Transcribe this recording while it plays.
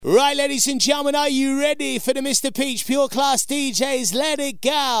Right, ladies and gentlemen, are you ready for the Mr. Peach Pure Class DJs? Let it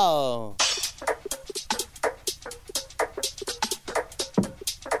go.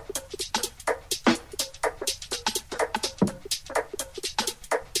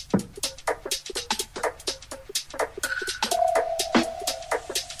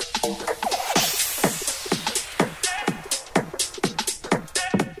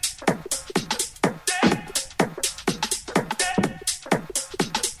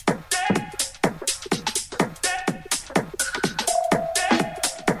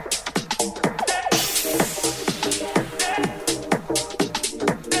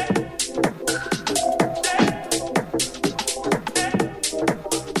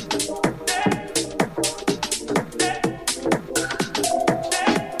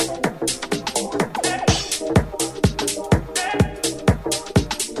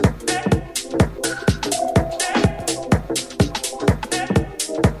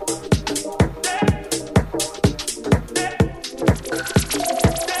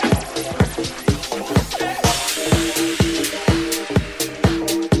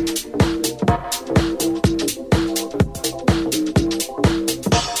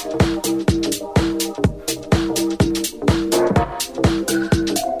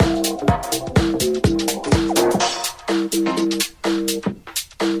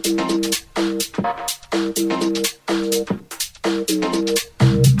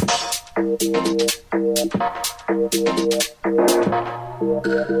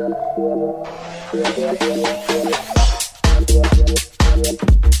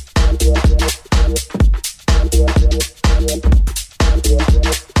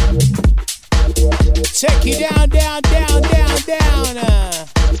 Take you down, down, down, down, down.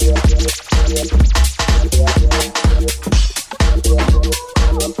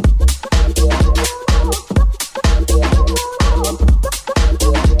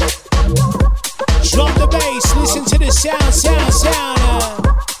 Drop the bass, listen to the sound, sound, sound.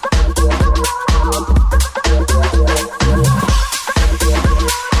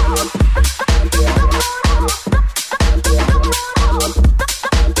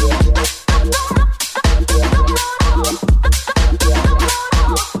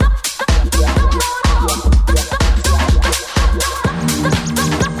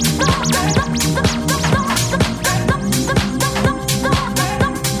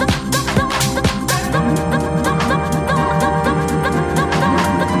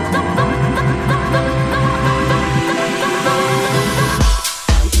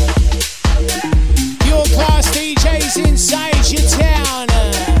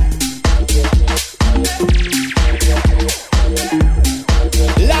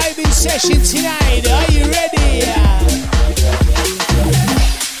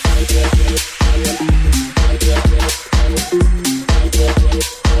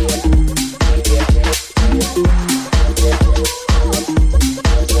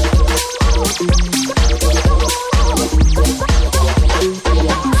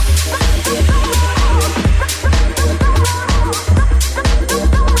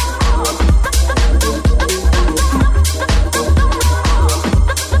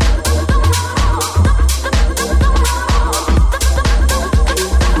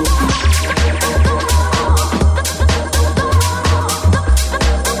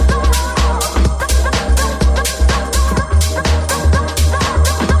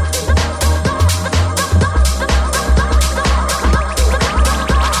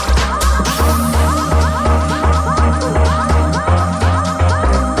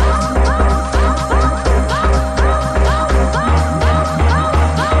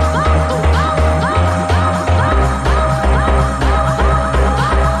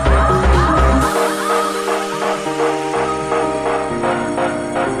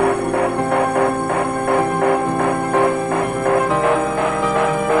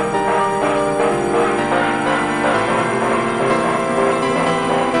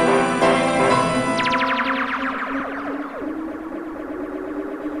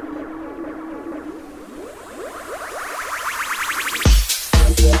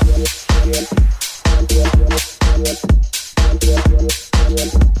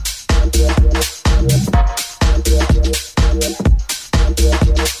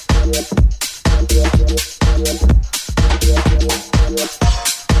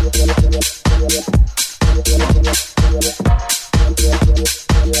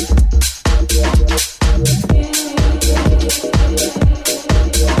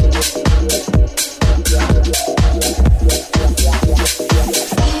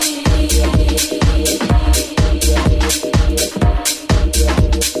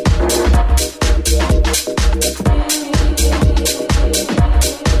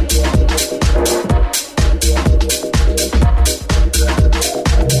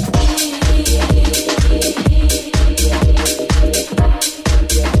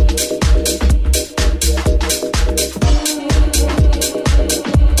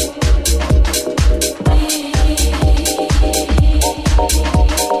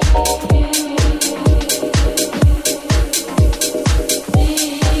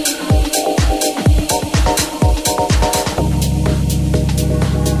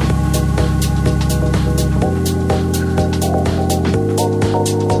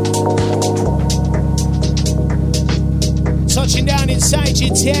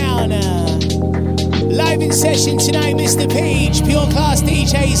 town. Live in session tonight, Mr. Peach, Pure Class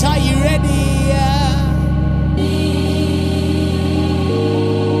DJs, are you ready?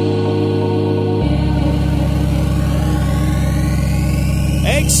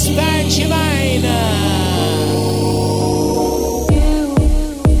 Expand your mind.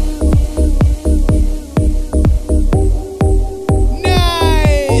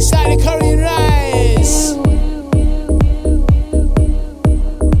 Nice, like the Korean rice.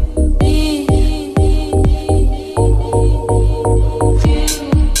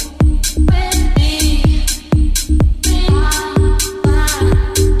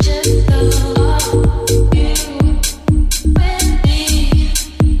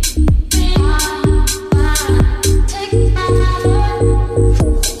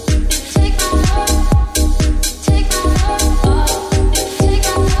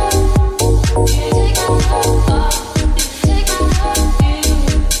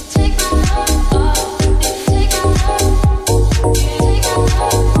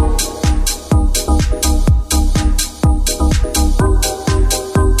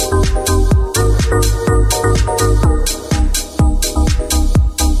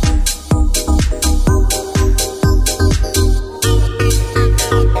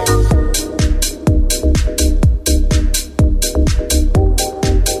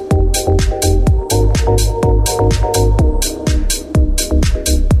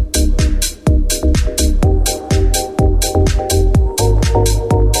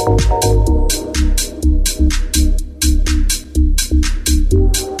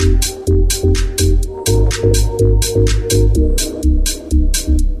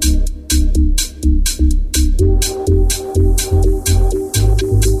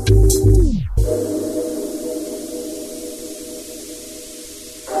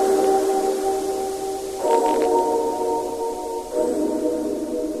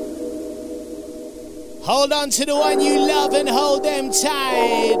 Hold on to the one you love and hold them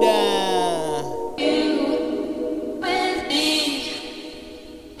tight. You with me,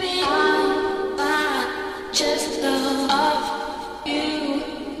 I just love you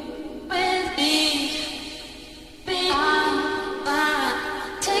with me. Take my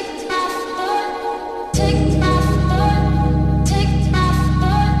foot, take my foot, take my foot, take my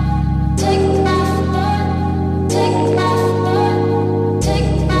foot, take my foot, take my foot, take my foot,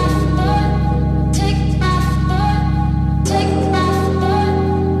 take my foot, take my foot, take my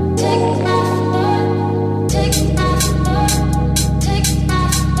foot, take my foot, take my foot, take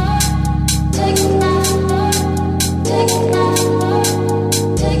my foot, take my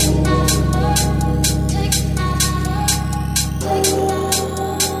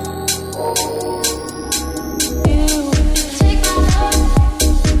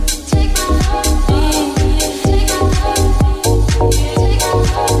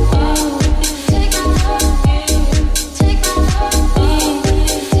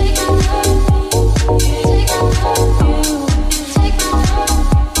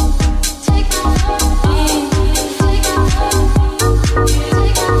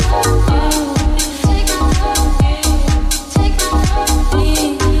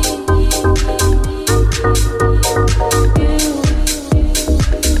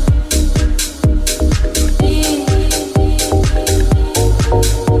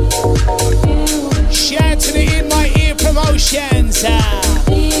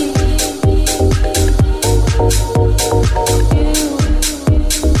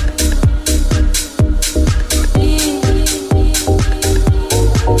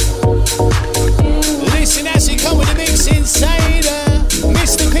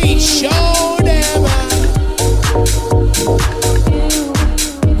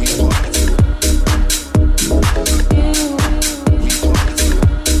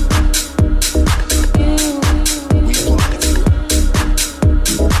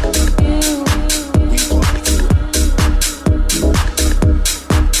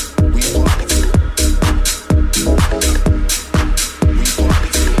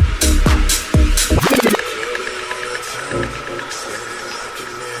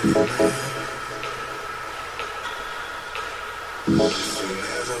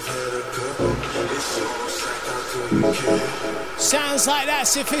Sounds like that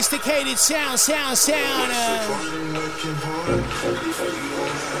sophisticated sound.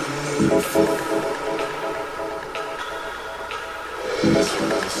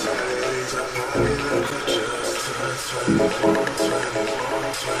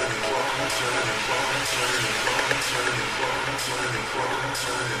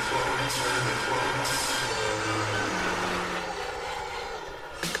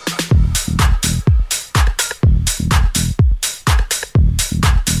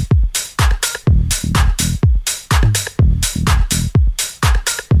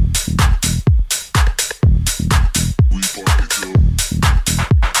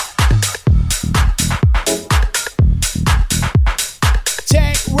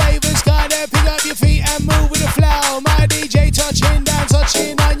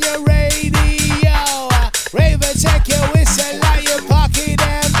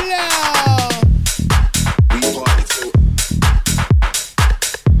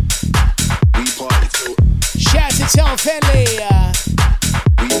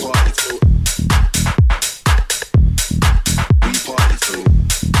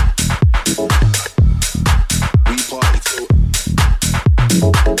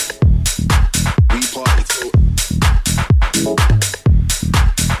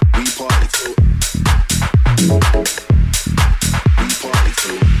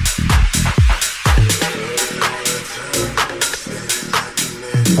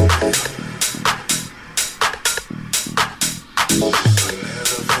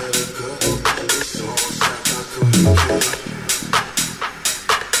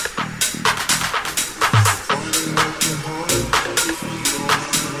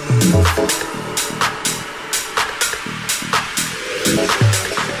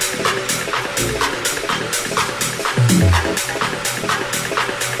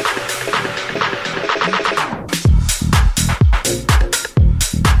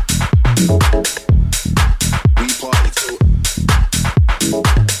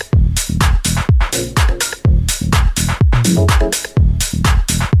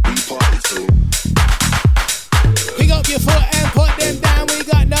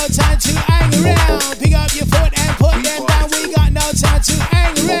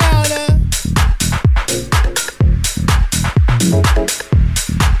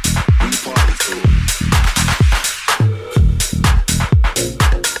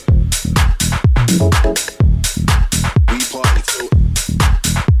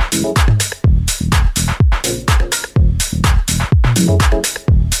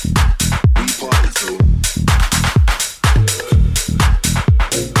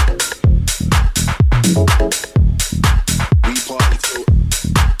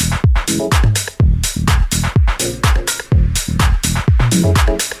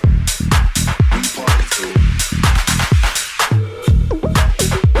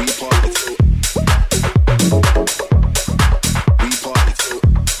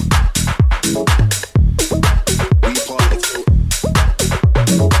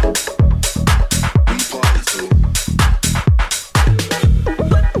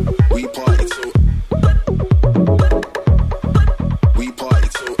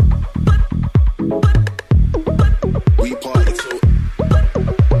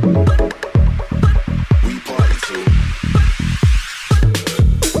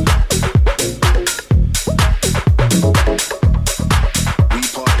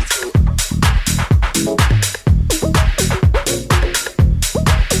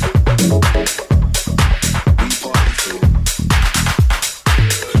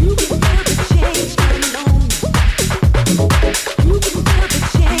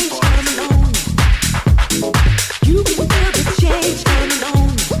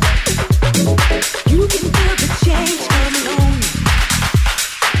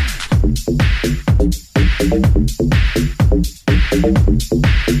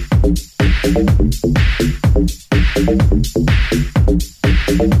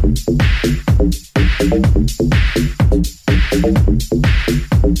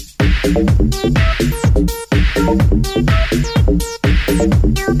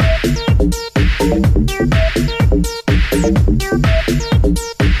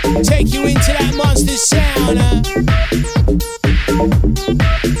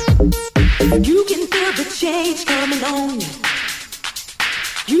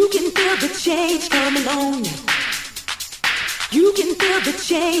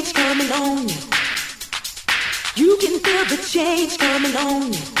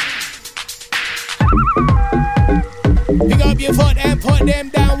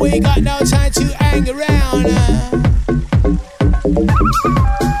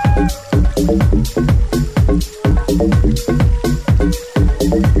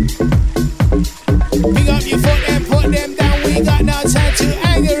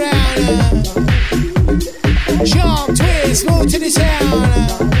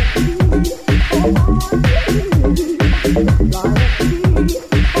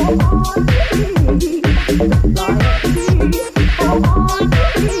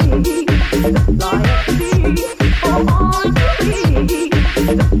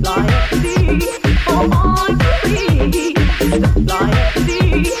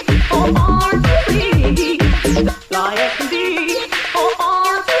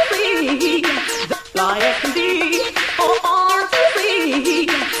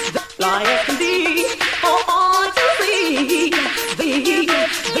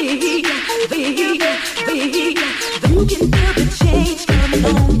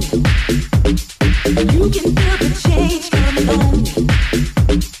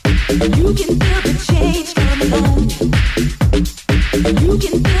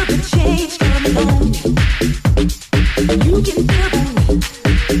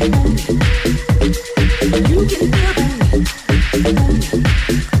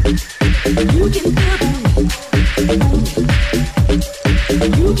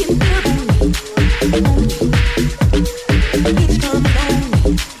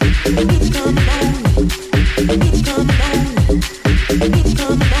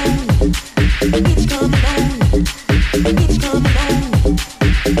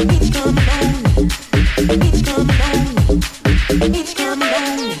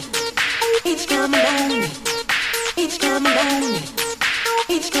 Each time alone,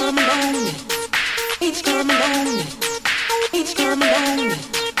 each time alone, each time alone, each time alone,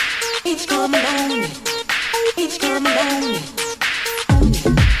 each time alone, each time alone.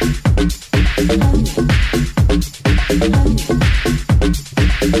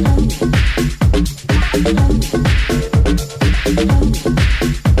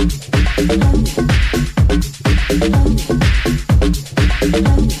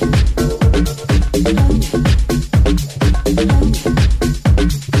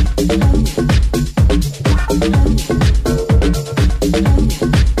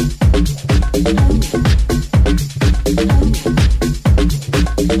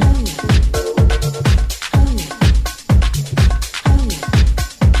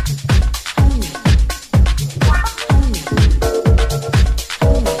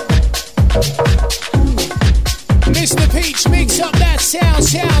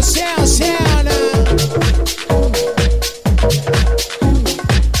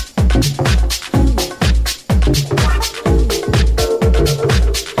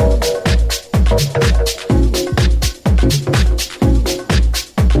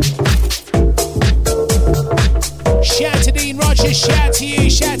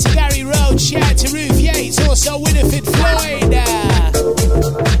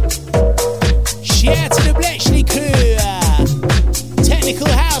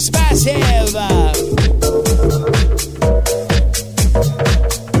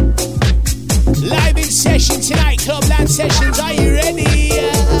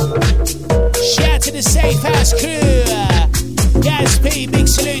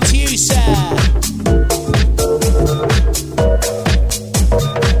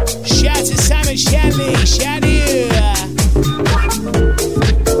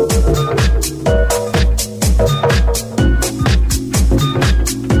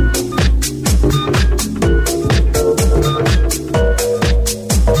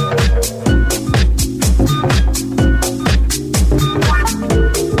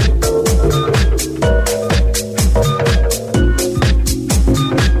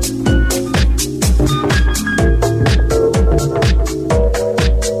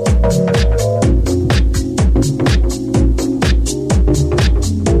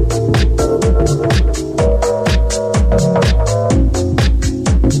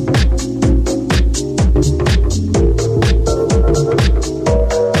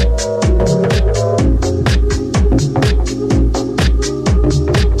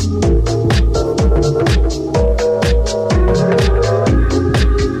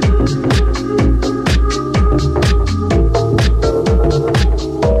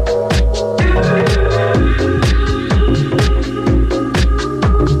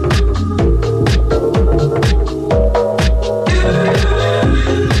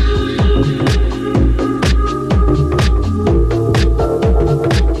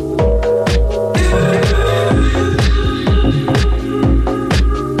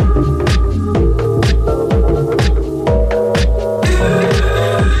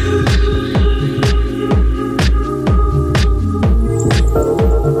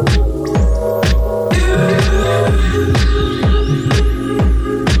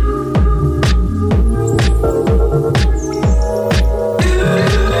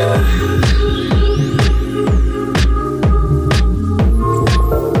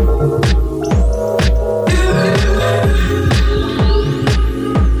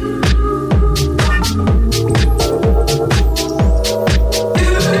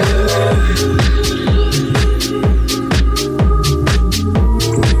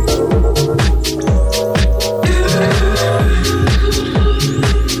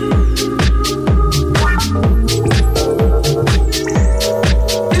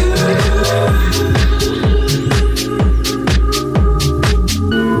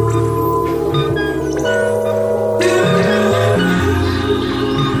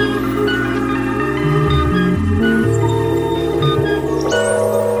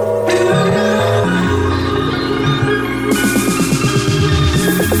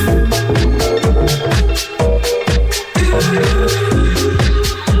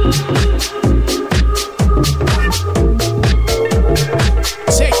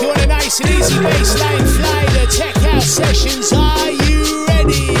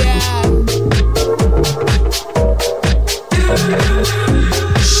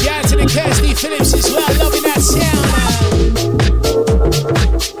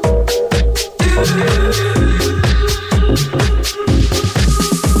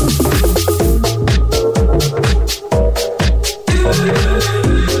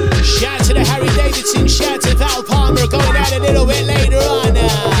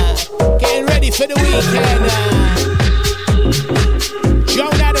 for the weekend.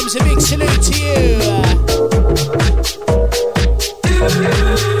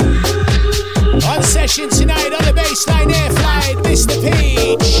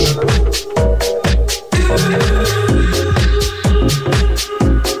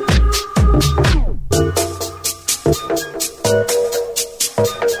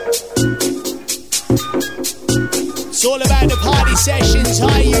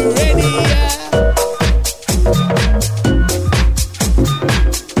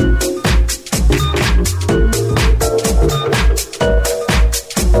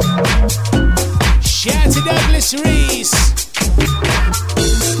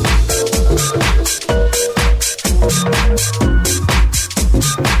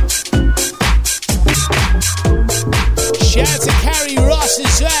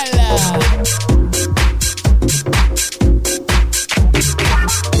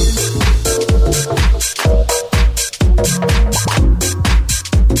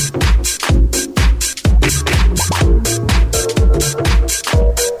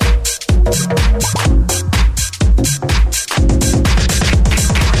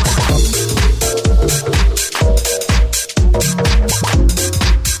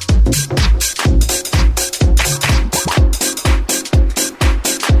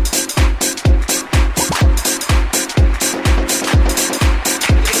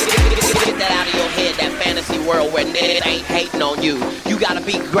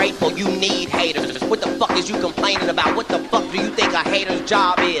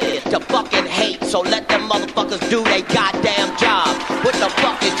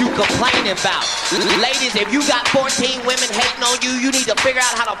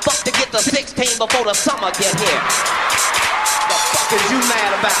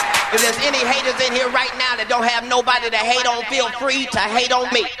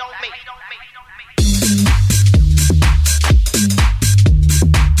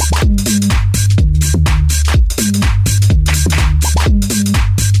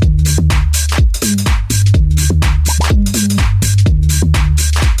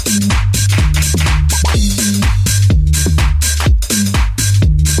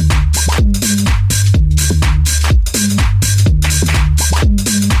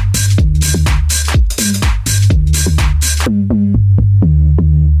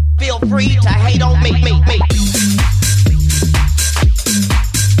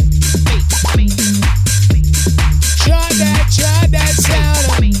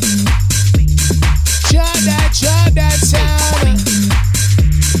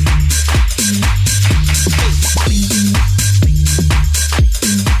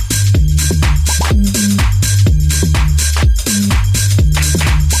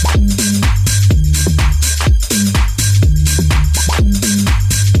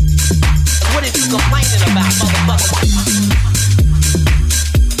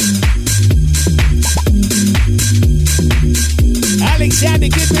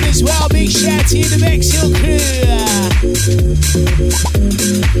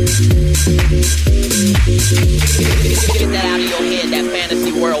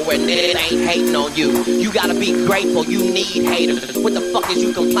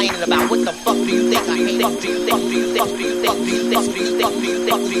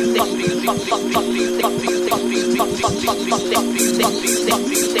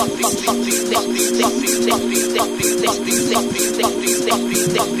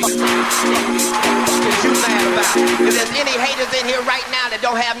 about. If there's any haters in here right now that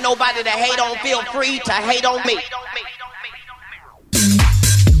don't have nobody to hate on, feel free to hate on me.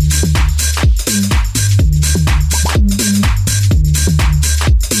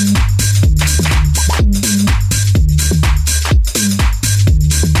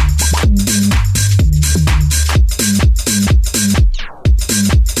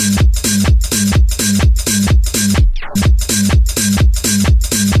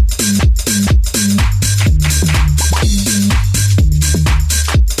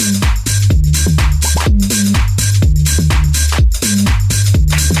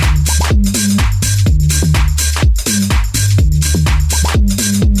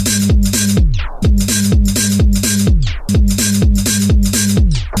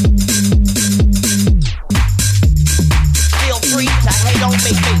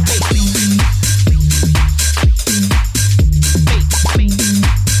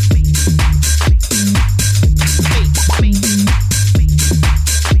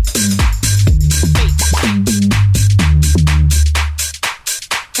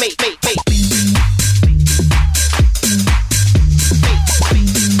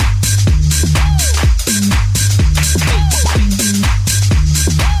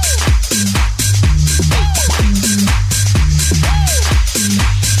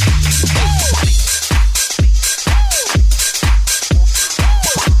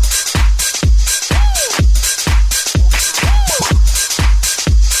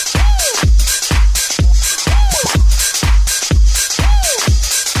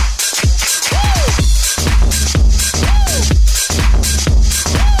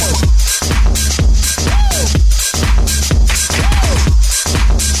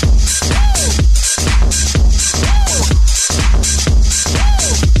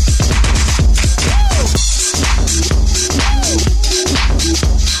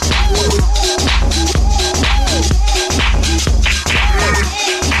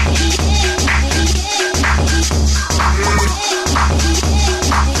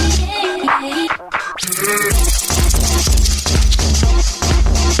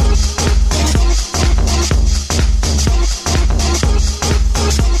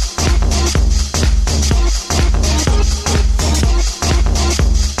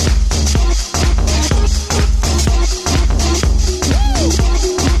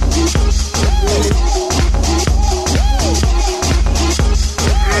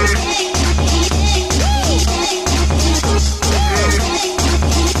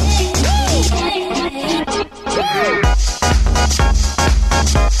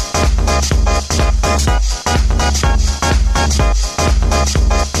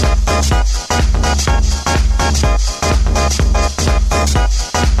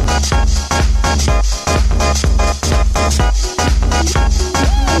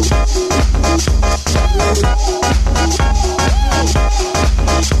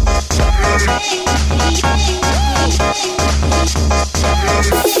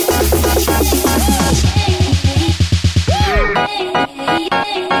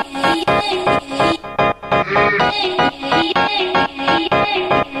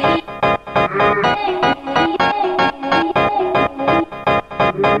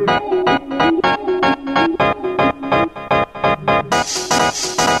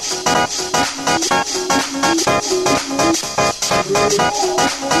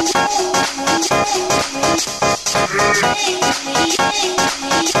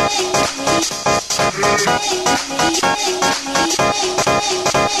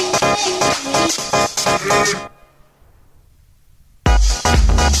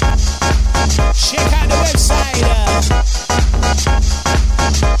 Check out the website,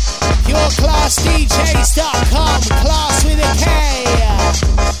 KLASSDJs.com, class with a K.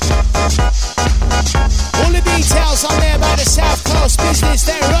 All the details on there about the South Coast business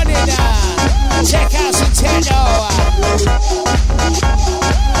they're running, tech house and techno.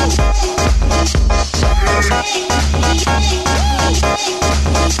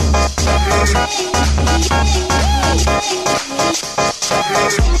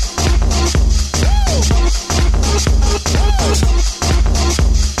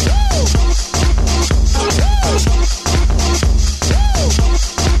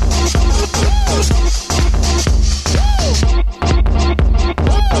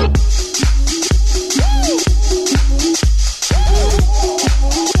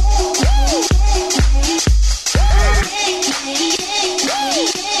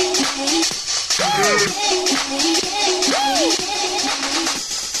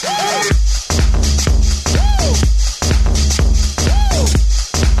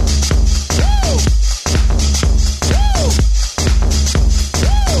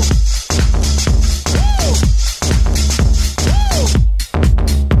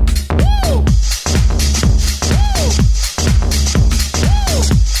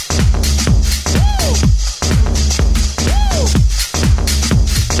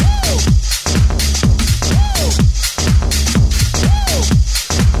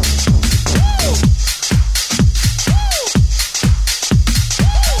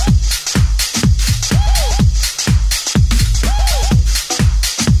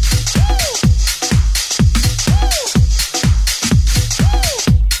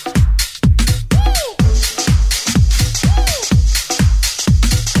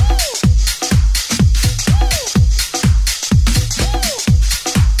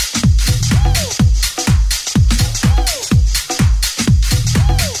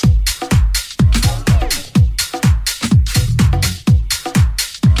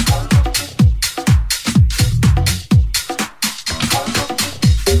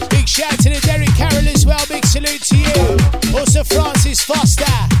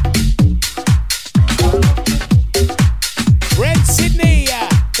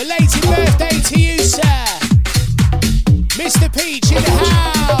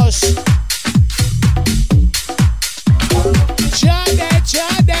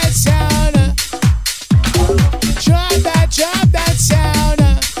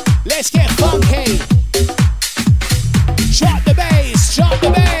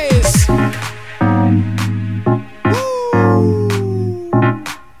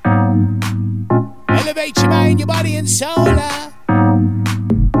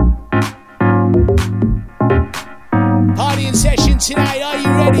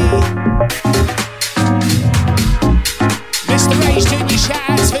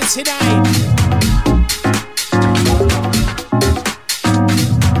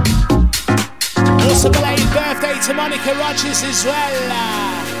 As well.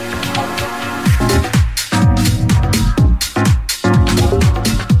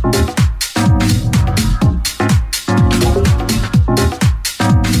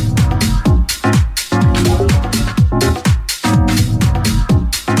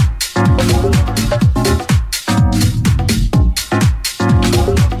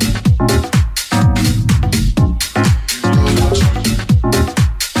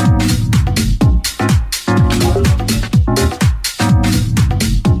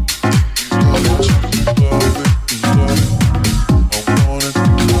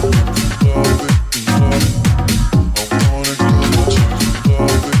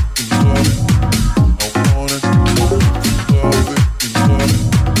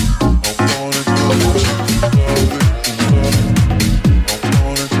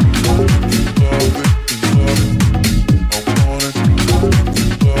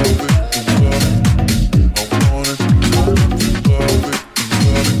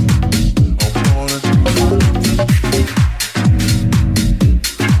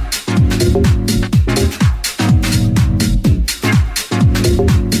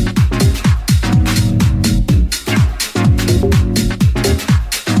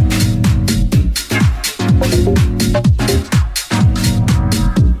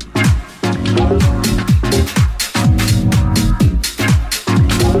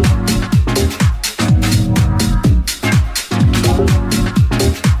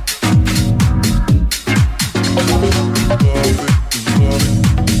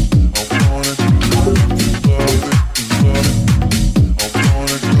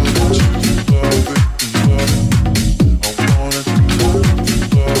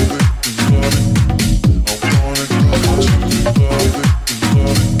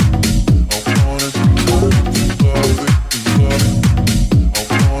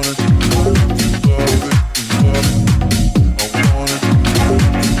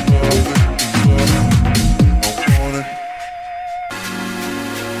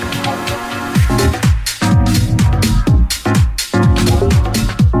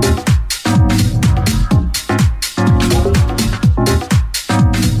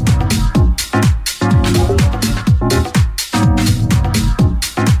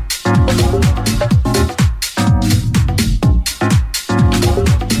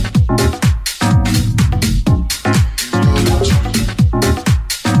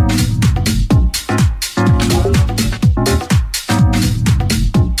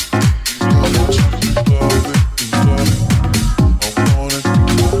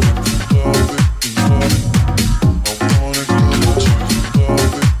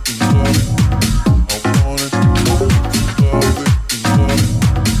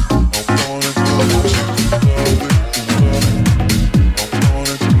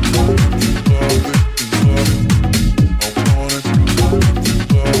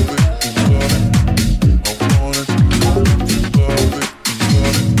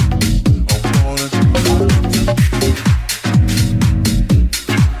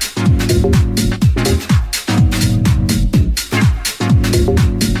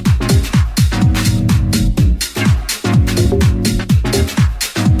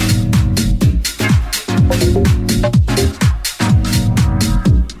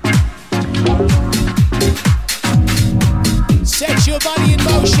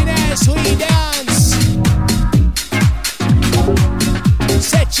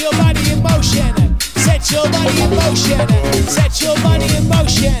 your body in motion. Set your body in motion. Set your body in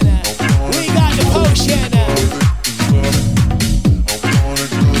motion. We got the potion.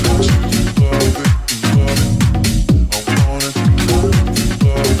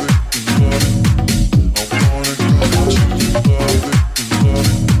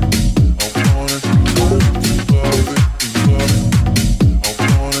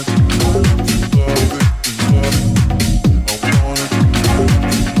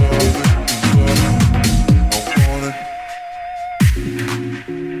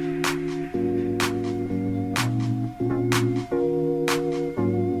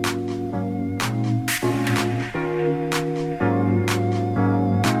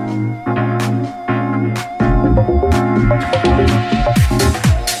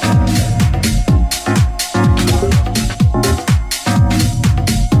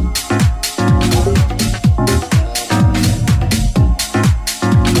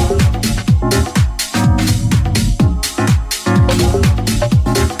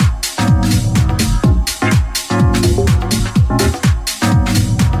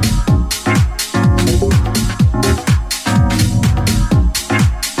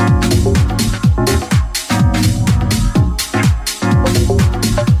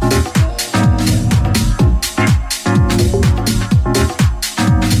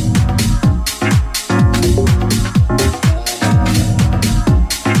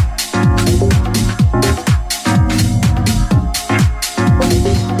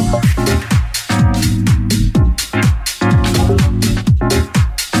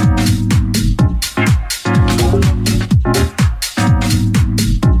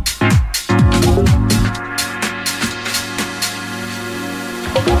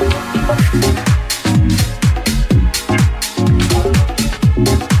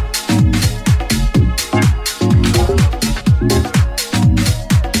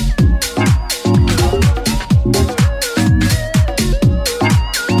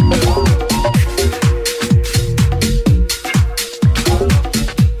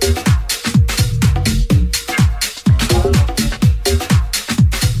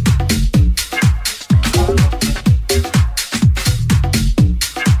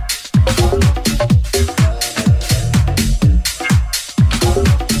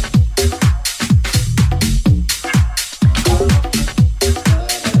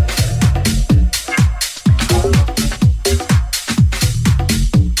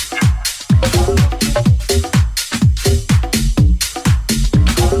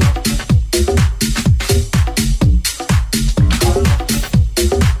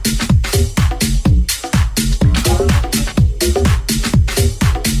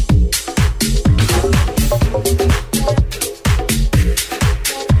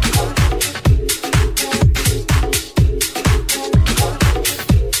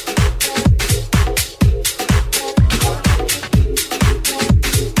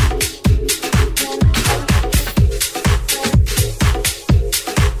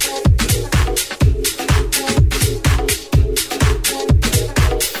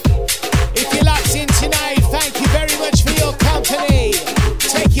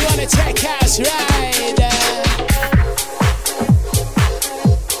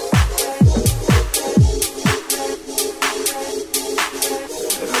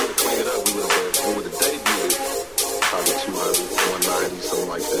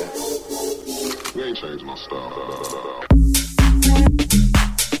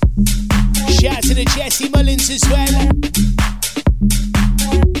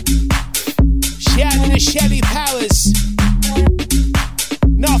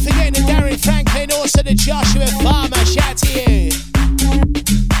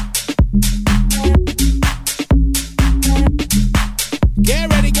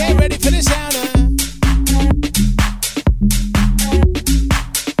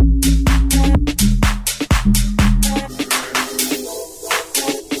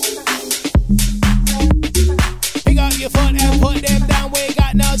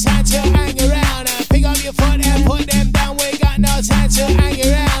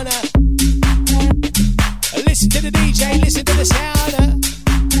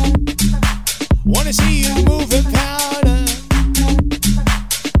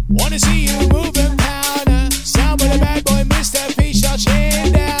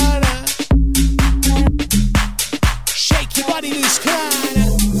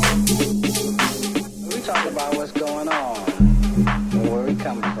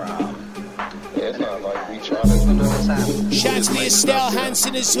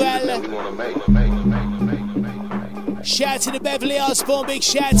 Shout to the Beverly Osborne, big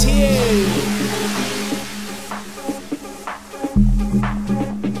shout to you.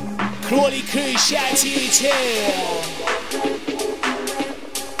 Crawley Crew, shout out to you too.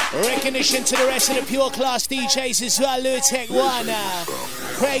 Recognition to the rest of the Pure Class DJs as well. Lutech 1,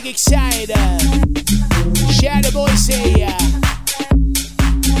 Craig Excited. Shout out to Boise.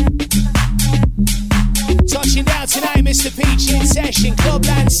 Touching down tonight, Mr. Peach in session.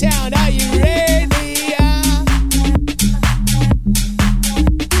 Clubland Sound, are you ready?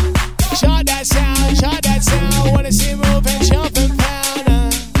 Chart that sound. Wanna see move and jump and pound.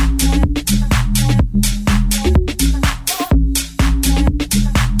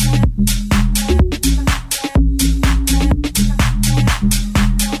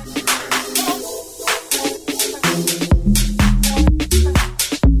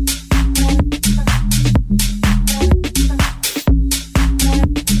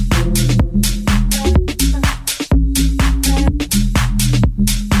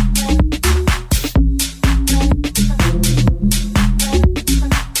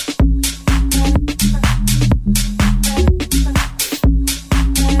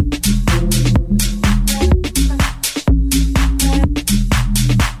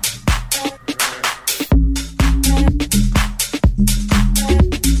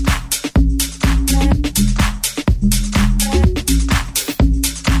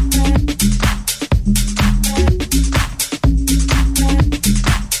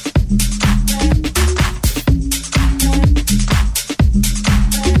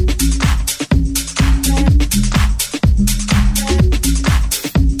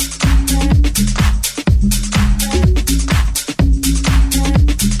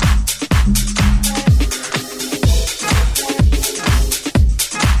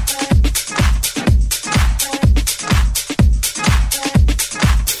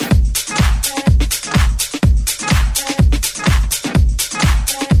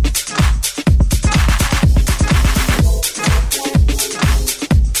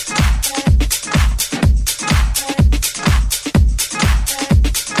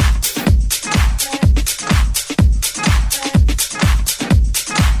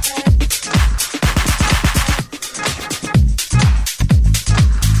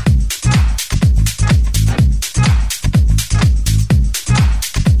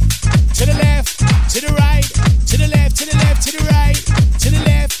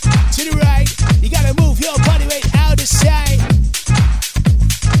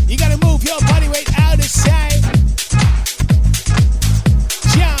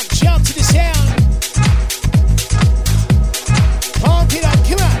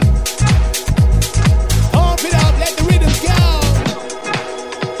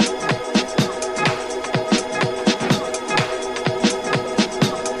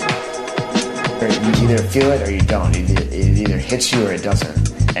 feel it or you don't. It either hits you or it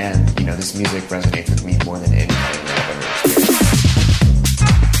doesn't. And, you know, this music resonates with me more than anything that I've ever experienced.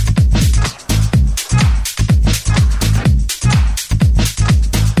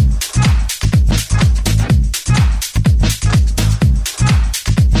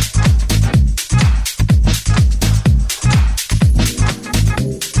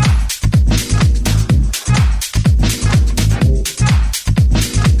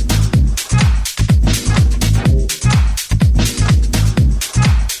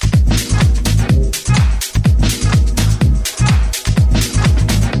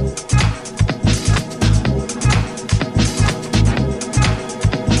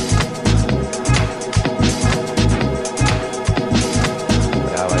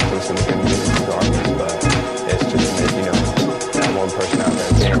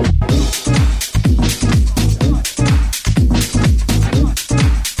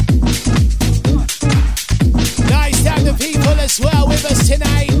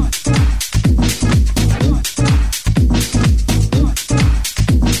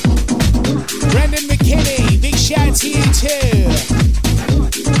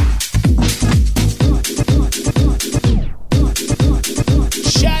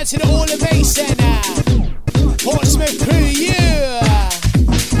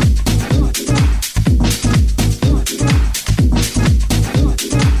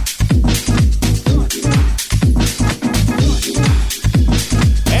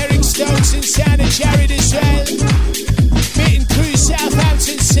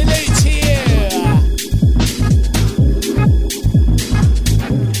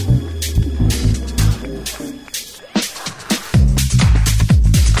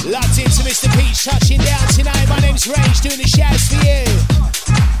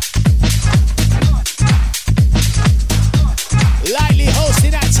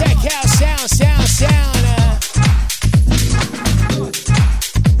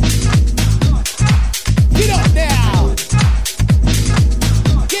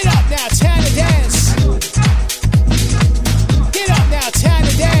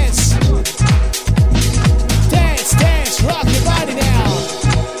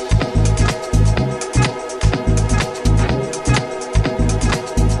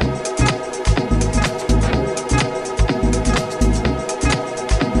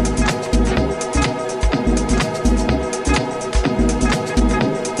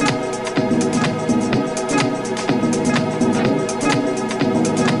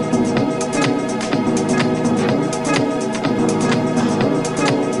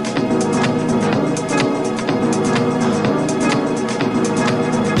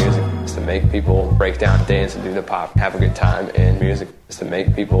 people break down, dance, and do the pop, have a good time. And music is to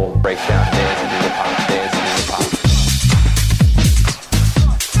make people break down, dance, and do the pop, dance, and do the pop.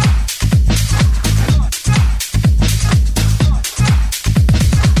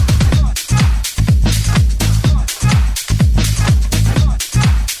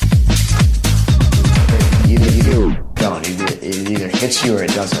 It either hits you or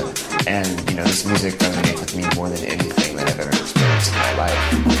it doesn't. And, you know, this music resonates with me more than anything that I've ever experienced in my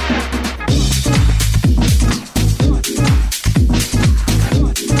life.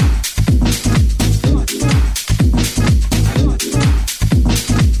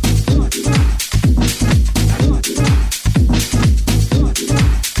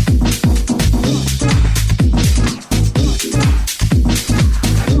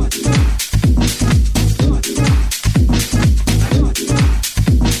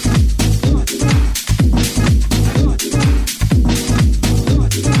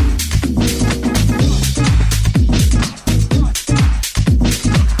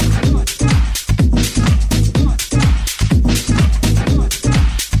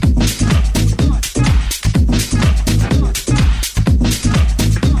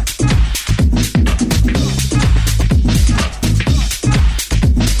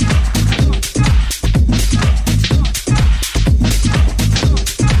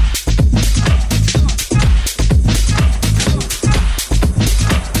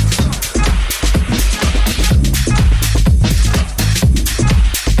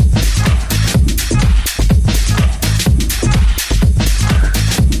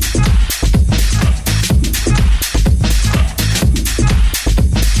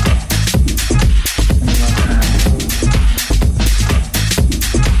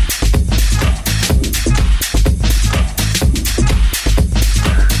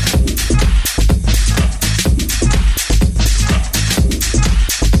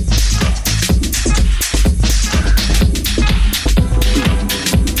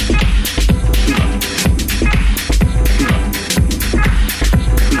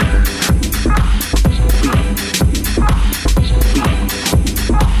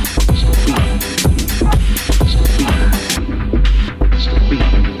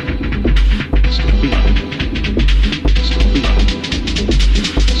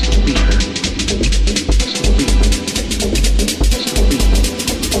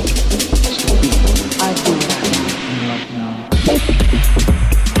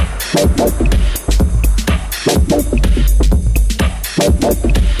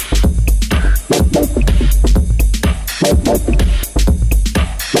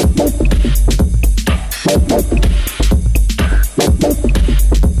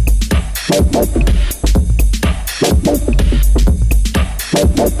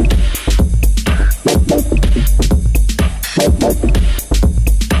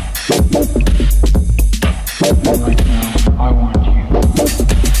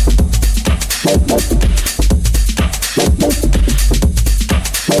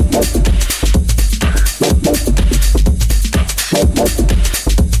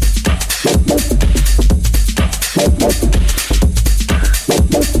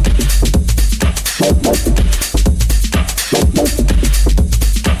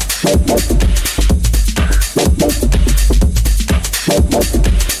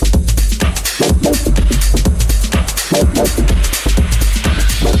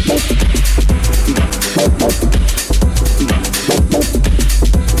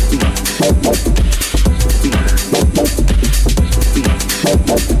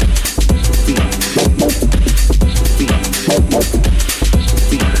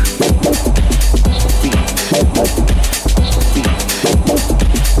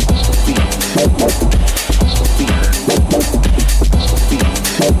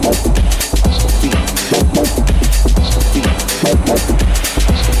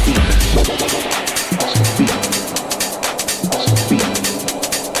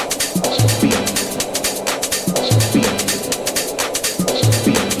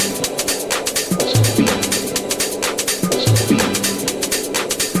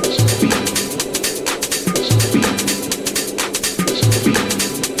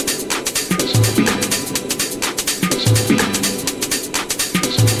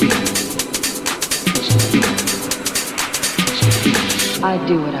 I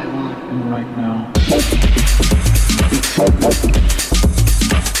do what I want right now.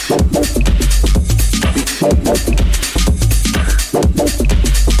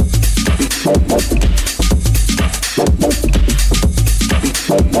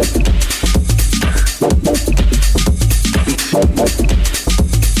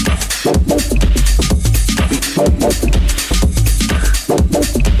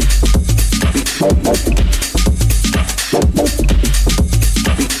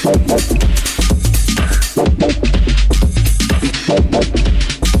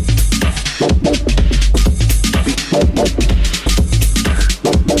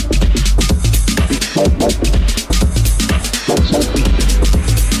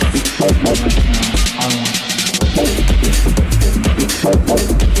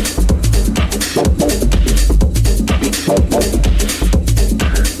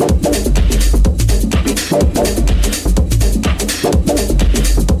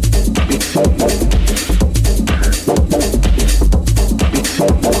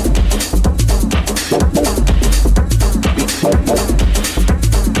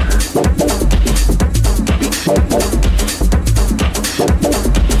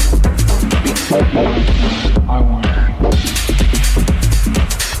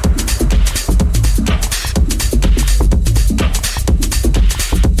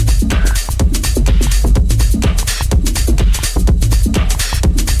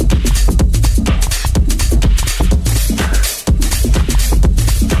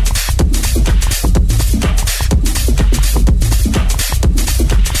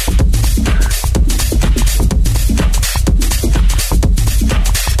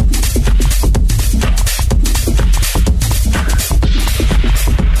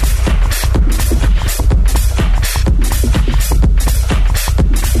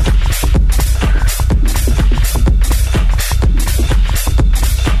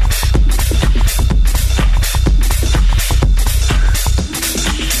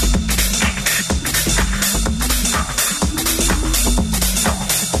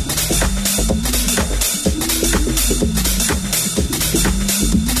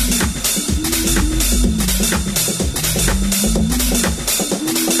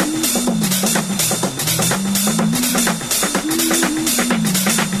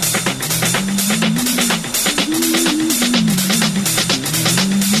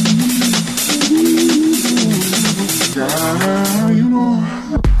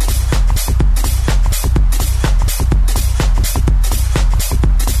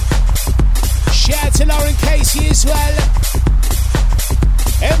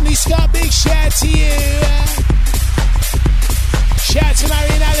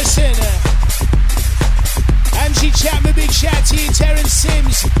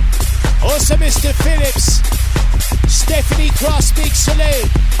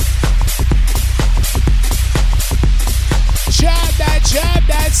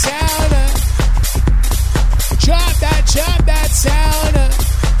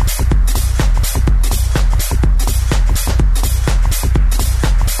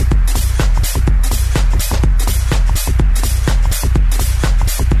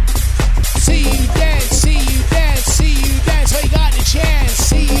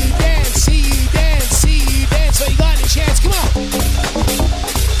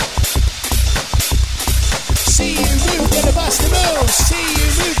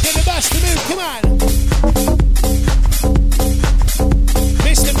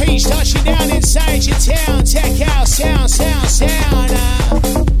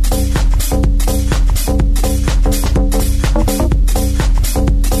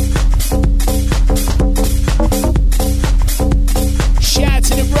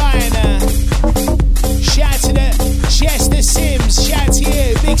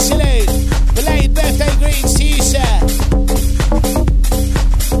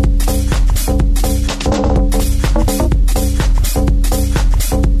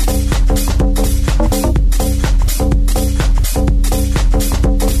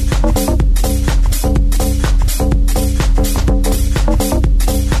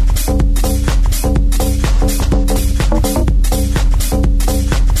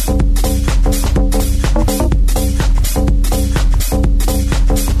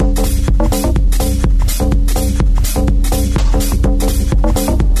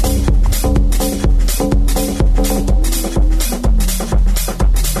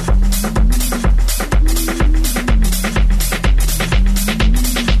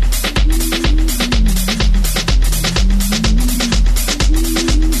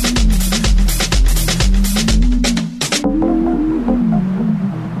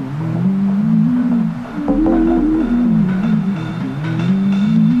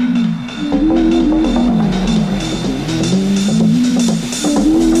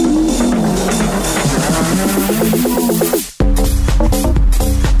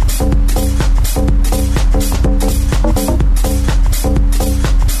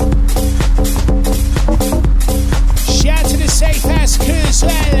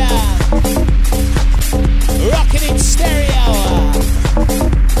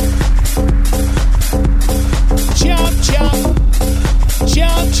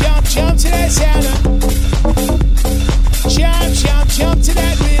 jump to that sound. Jump, jump, jump to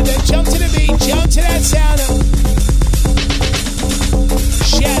that rhythm. Jump to the beat, jump to that sound.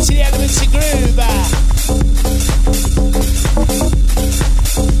 Shout to the elements of groove.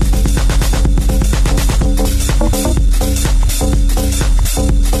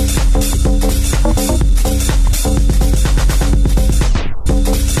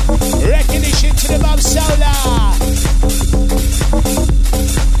 Recognition to the Bob Solar.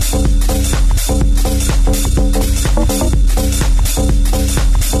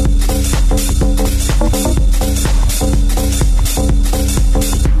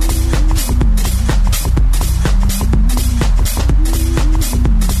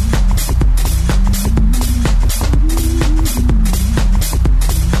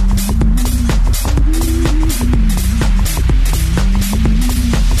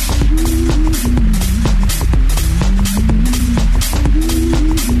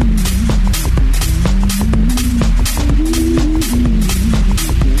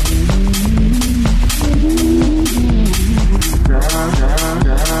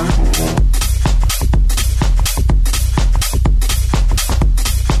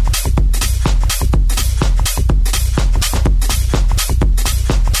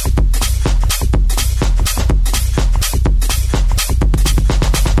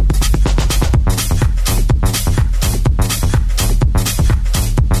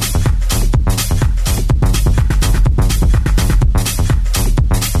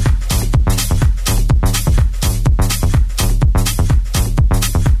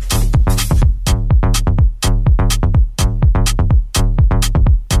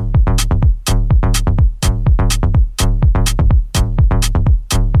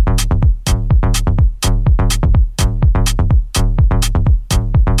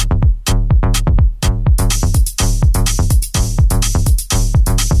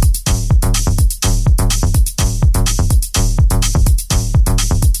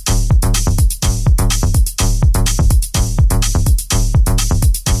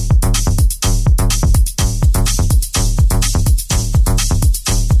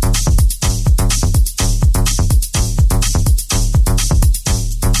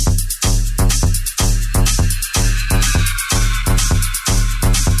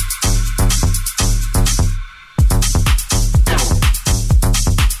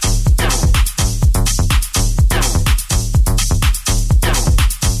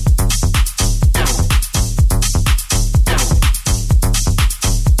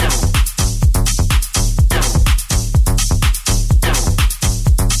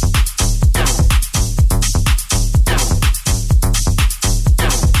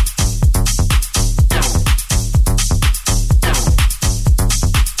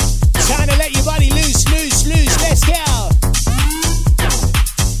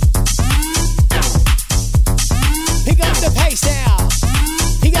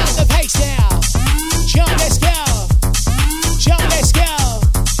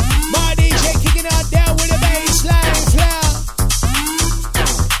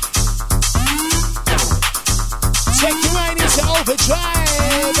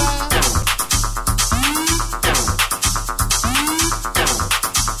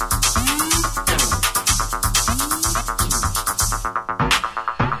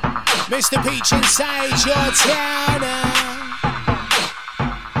 Mr. Peach inside your town.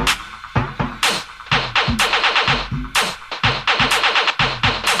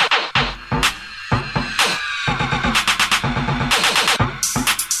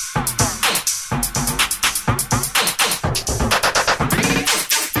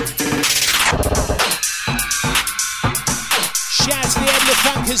 Shout to the Edna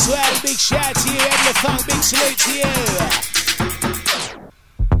Funk as well. Big shout to you, Edna Funk. Big salute to you.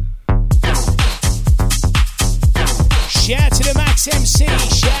 Shout to the Max MC,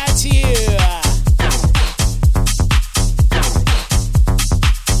 shout to you.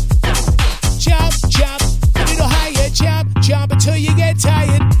 Jump, jump, a little higher, jump, jump until you get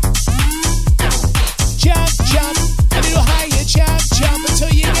tired. Jump, jump, a little higher, jump, jump until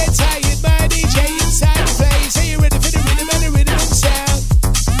you get tired. My DJ inside the place, are you ready for the rhythm and the rhythm and sound?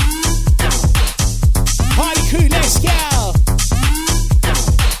 Party crew, let's go.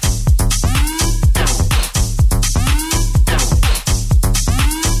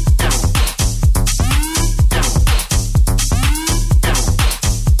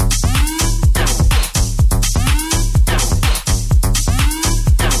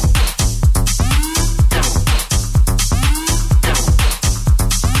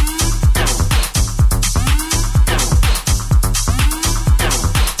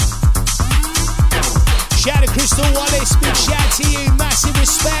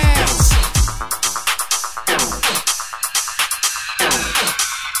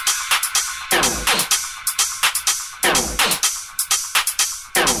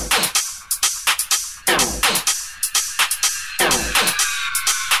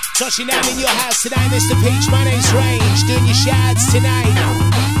 Touching down in your house tonight, Mr. Peach. My name's Range, doing your shouts tonight.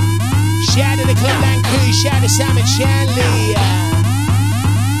 Shout to the Clubland crew, shout to Sam and Shanley.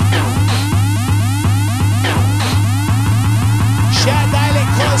 Shout Dialect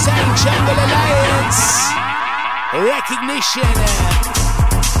Cosine, Jungle Alliance. Recognition.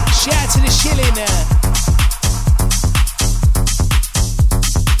 Shout to the Shilling.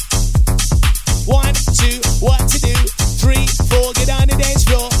 1, 2, what to do? 3, 4, get on the dance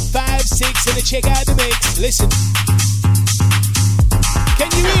floor. 5, 6, and then check out the mix. Listen. Can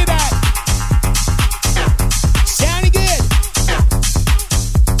you hear that? Sounding good.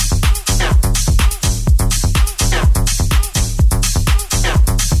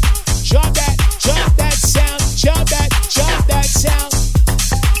 Jump that sound, jump that sound.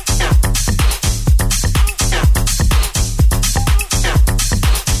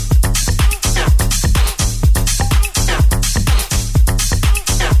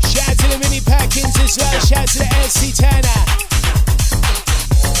 Shout to the Mini Perkins as well, shout to the LC Turner.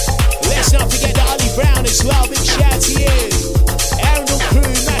 Let's not forget the Ollie Brown as well, big shout to you. Arundel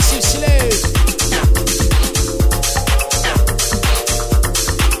crew, massive salute.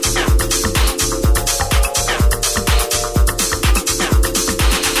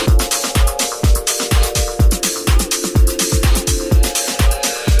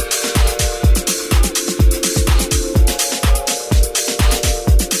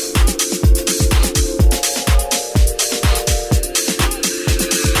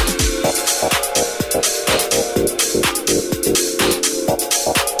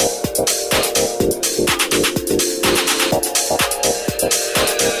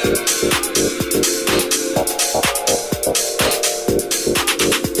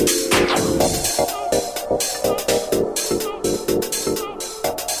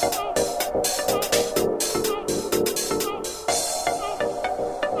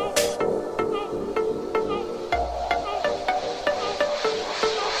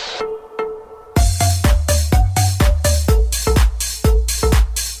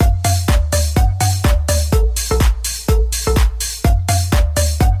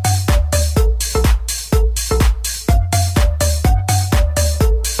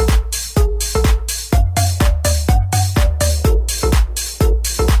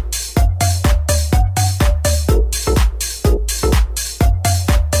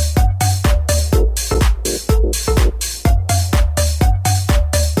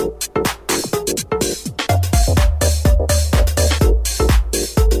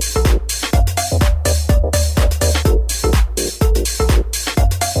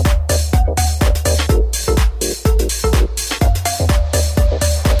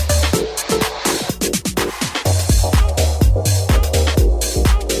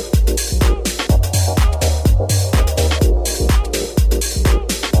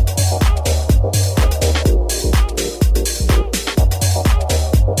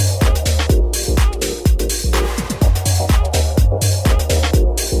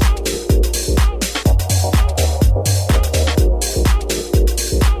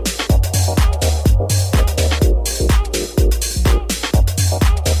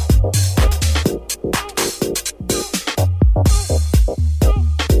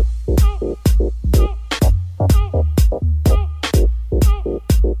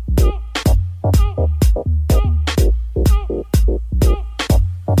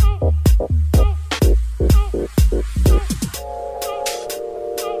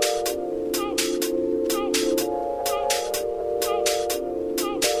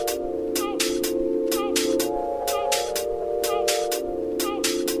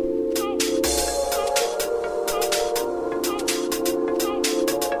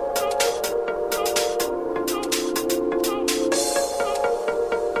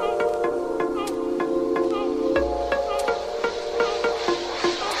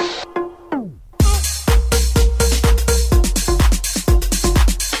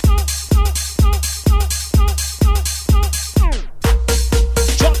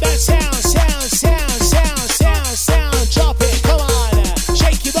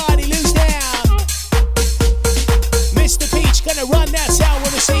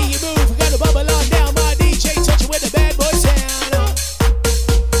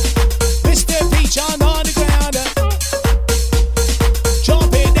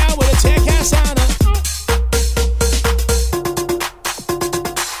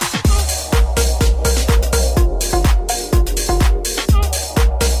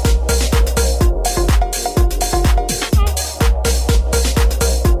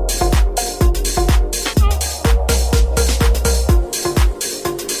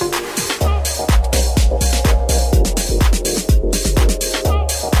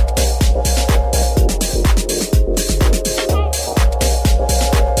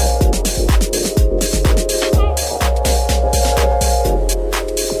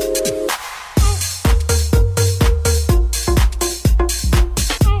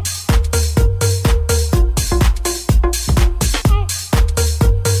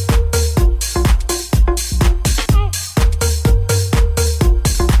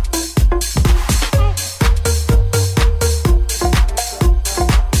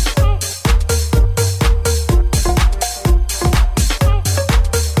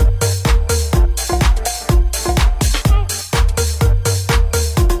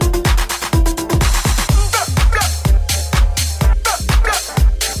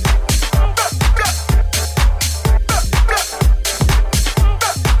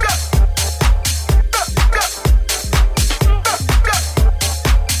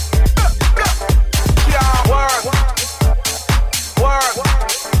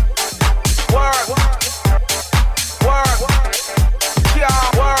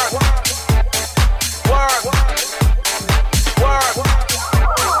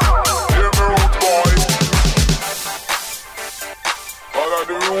 are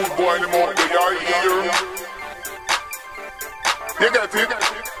the rude boy in the mouth, they are here. You get it?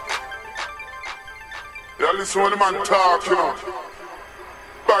 Yeah, listen when the man talk, you know.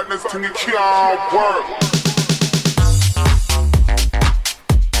 Badness thing, it can't work.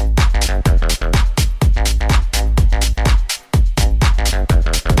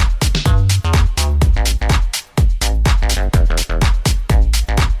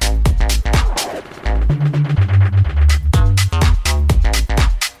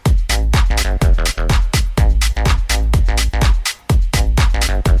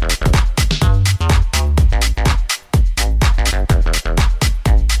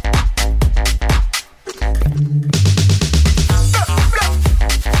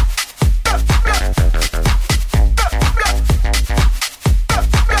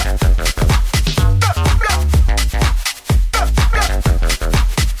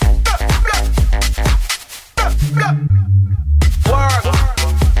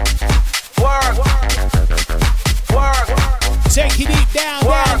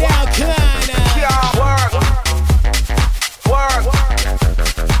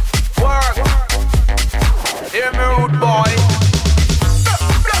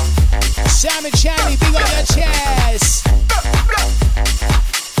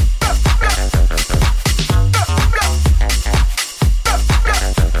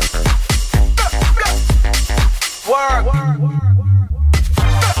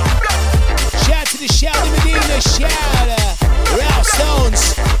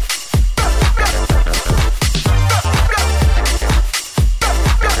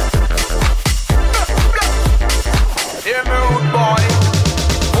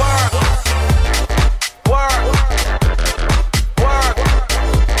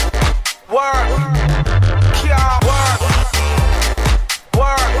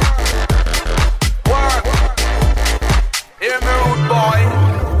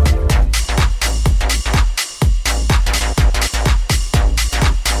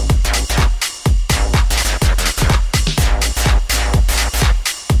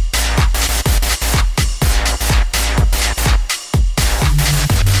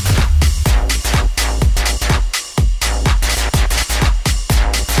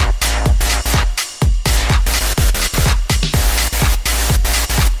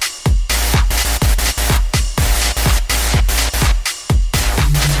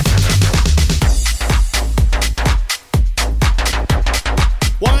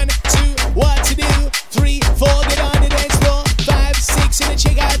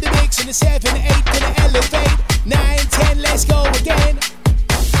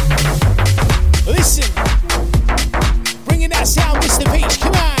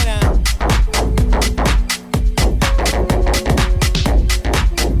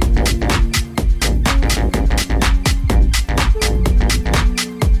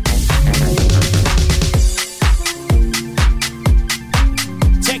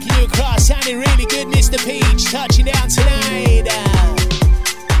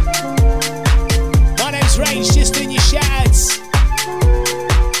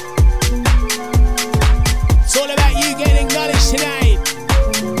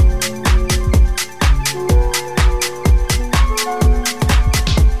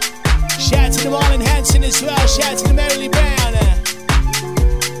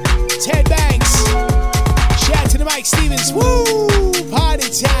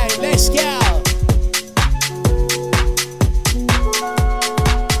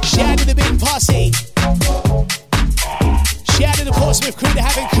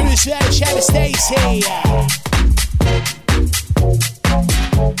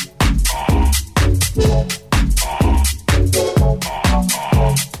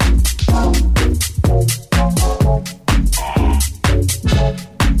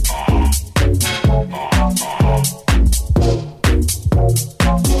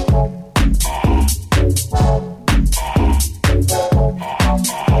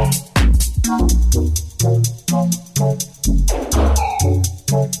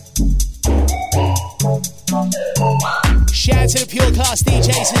 KLASS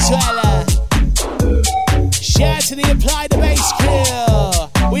DJs as well. Shout out to the Apply the Bass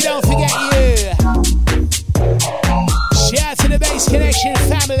crew. We don't forget you. Shout out to the Bass Connection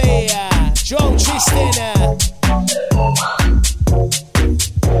family. Joel, Tristan.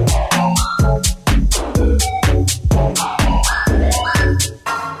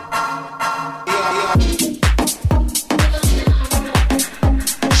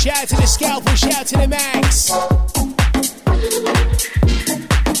 Shout out to the Scalpel, shout out to the Max.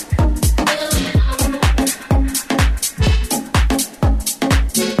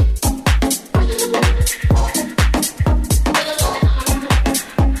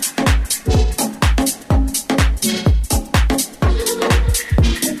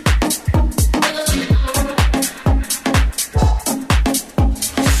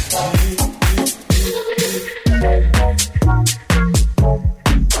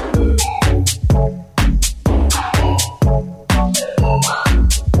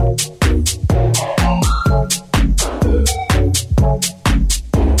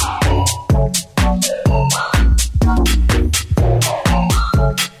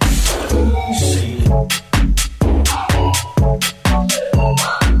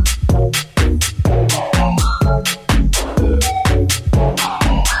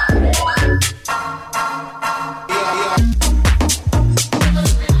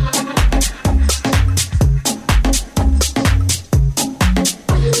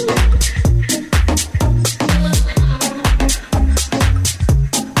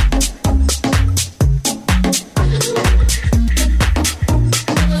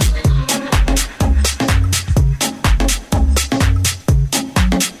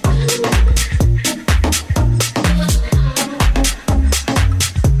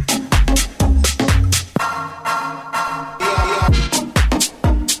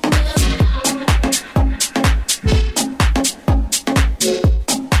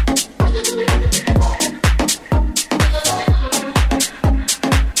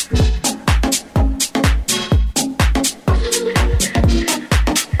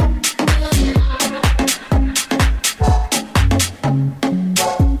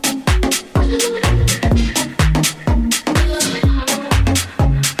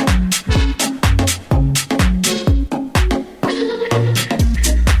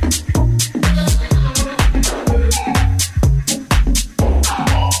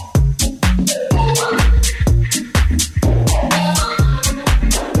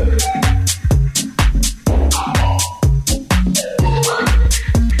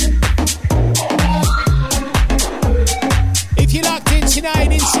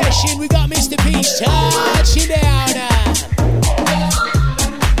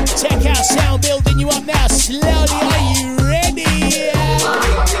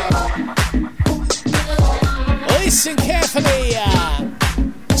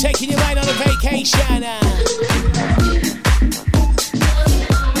 definitely taking your mind on a vacation.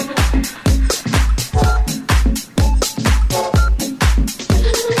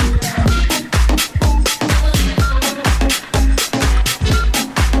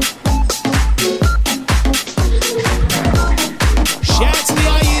 Shout to the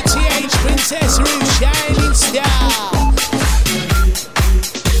IUTH Princess Roof Shining Star.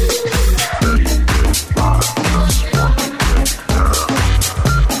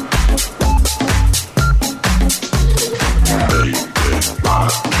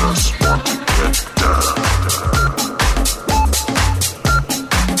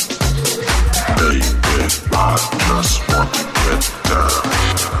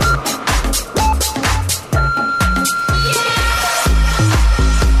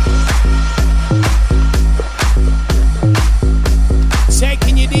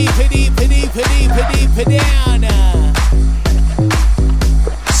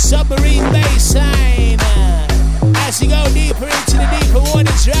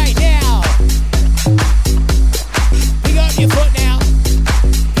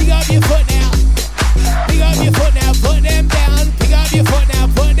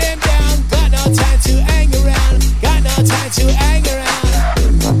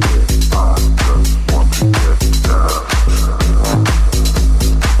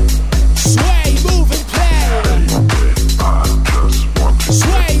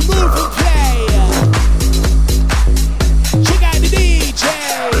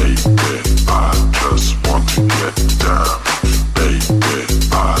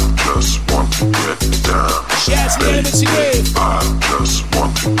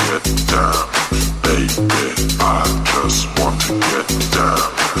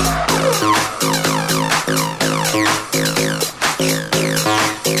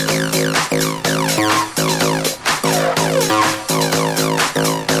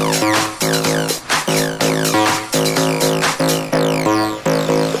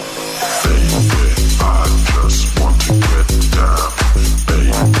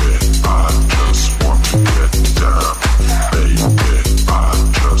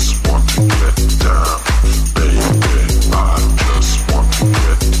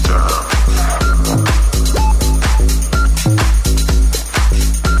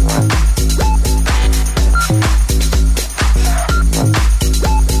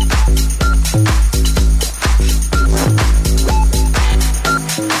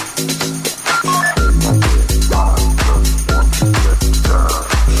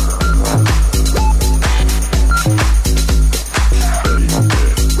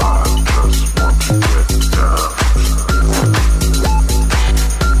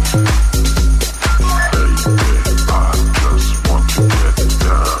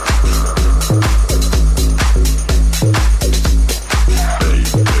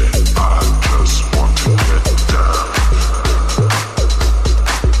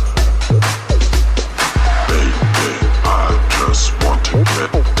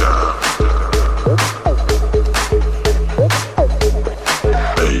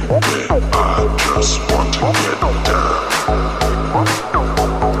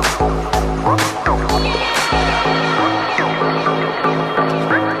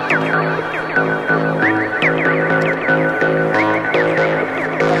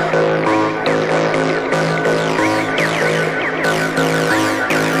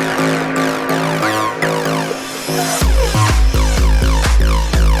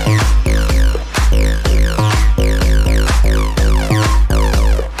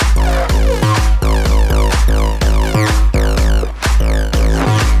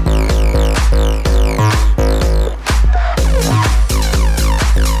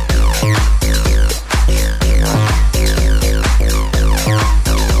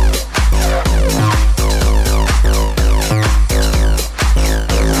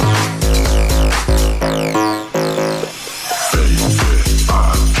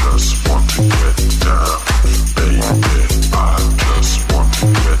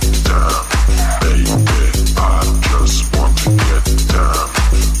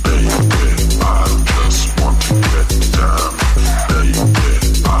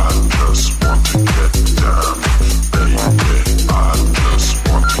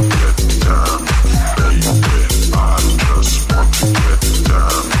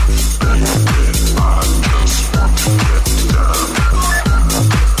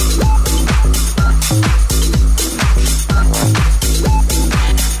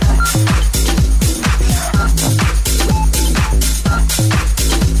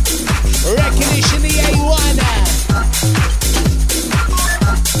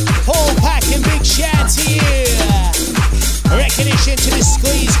 Congratulations to the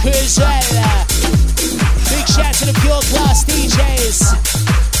Squeeze crew as well. Big shout to the Pure Class DJs.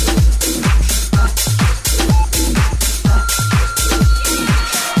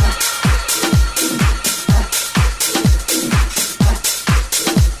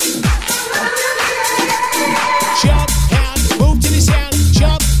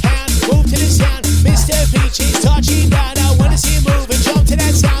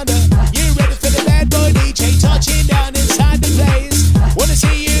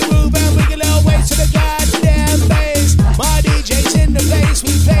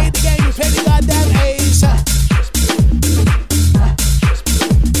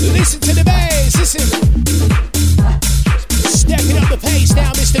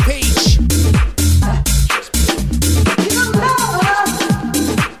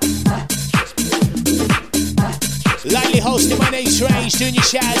 Doing your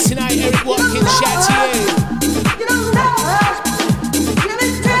shouts tonight, Eric Watkins, shout to you.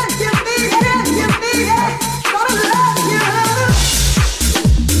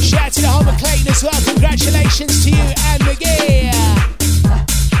 Shout to the Homer Clayton as well, congratulations to you and McGee.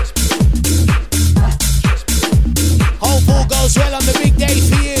 Hope all goes well on the big day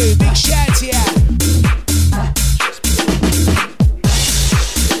for you, big shout to you.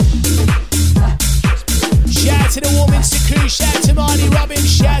 Shout to the Warminster crew, shout to Marty Robbins,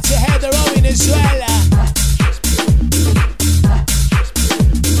 shout to Heather Owen as well.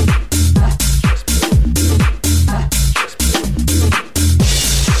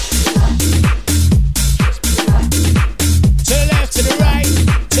 To the left, to the right,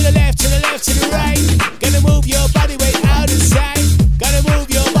 to the left, to the left, to the right. Gonna move your body weight out of sight. Gonna move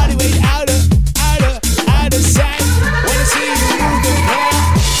your body weight out of sight. Wanna see you moving,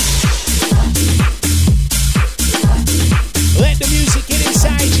 girl. Let the music get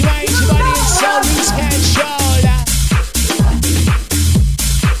inside you, mind your body and soul, loose hand, shoulder.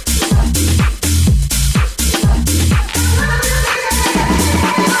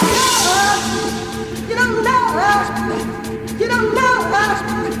 You don't know,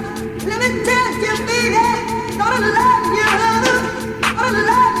 let me tell you, baby, gonna love you, gonna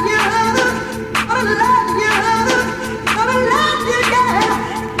love you, gonna love you, gonna love you, girl,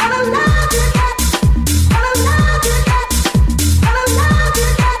 gonna love you, girl, gonna love you, girl, gonna love you,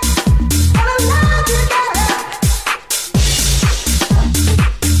 girl, gonna love you, girl.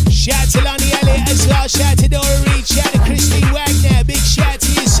 Shout to Lonnie Elliott as well, shout to Dora Reed, shout to Christine Wagner, big shout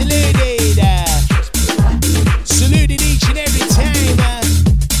to you, saluted. Saluted each and every time.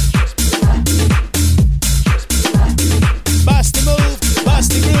 Bust the move,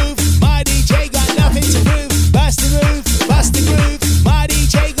 bust the groove, my DJ got nothing to prove. Bust the move, bust the groove, my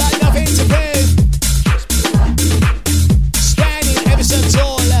DJ got nothing to prove. Standing ever so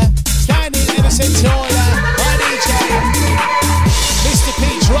taller, my DJ. Mr.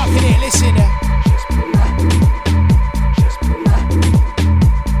 Peach rocking it, listen.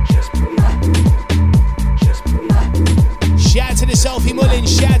 Shout to the Sophie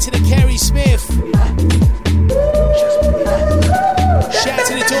Mullins, shout to the Kerry Smith. Shout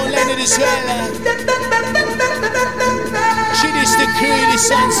to the Dawn Leonard as well. She is the crew, this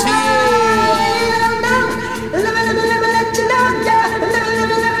song's for you.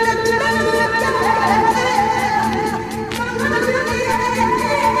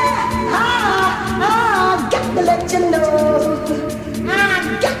 Got to let you know. I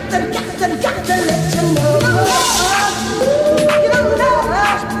got to let you know.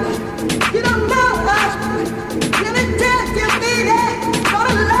 You don't know. Let me tell you, baby,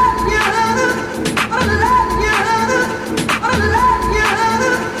 gonna love you, gonna love you, gonna love you,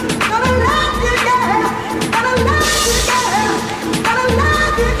 gonna love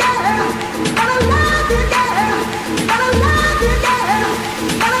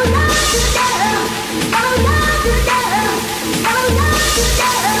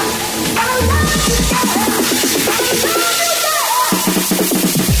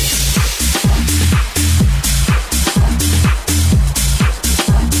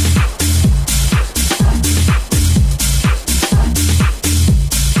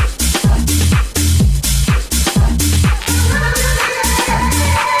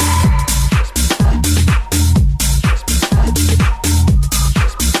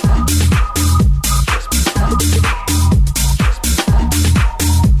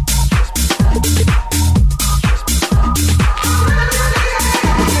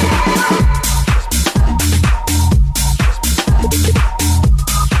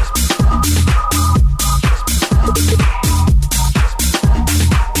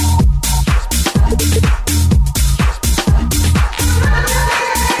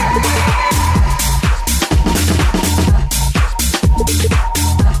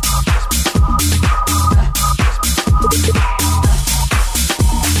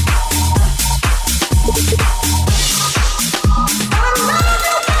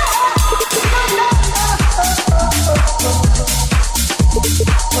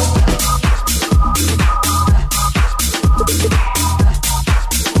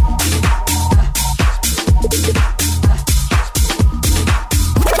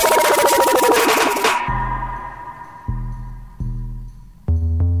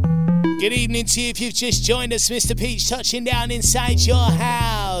Good evening to you if you've just joined us. Mr. Peach touching down inside your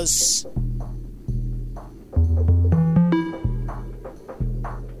house.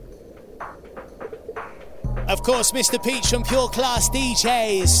 Of course, Mr. Peach from Pure Class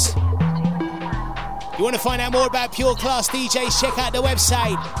DJs. You want to find out more about Pure Class DJs? Check out the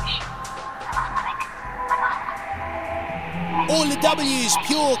website. All the W's,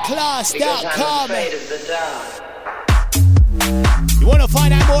 pureclass.com. You want to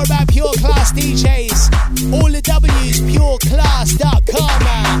find out more about Pure Class DJs? All the W's,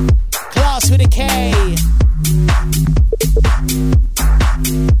 pureclass.com. Class with a K.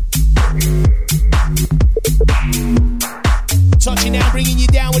 Touching down, bringing you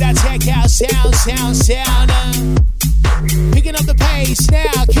down with our tech house sound. Picking up the pace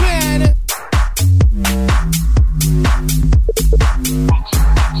now, come on.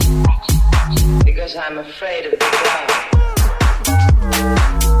 Because I'm afraid of the dark.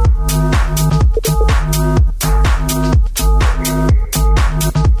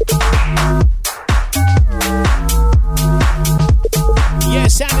 Yeah,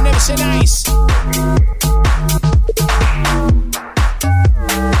 sounding ever so nice.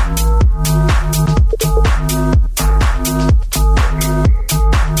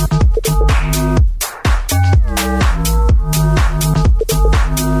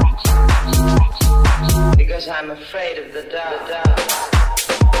 I'm afraid of the dark.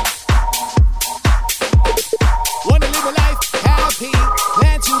 Wanna live a life happy,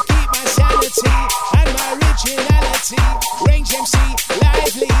 plan to keep my sanity and my originality. Range MC,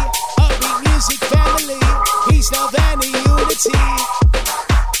 lively, upbeat music family, peace, love and unity.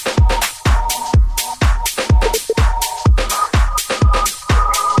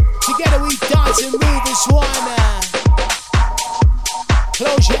 Together we dance and move as one.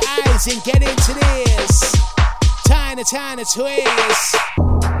 Close your eyes and get into this. Tiny twist.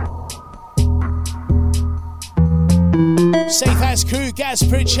 Safe House crew, Gas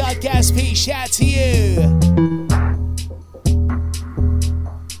Pritchard, Gas Pete, shout to you.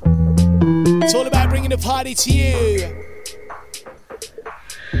 It's all about bringing the party to you.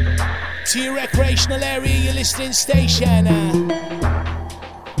 To your recreational area, your listening station.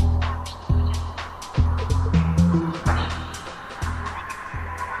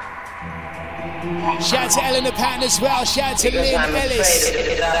 Shout to Eleanor Patton as well. Shout to Lynn Ellis.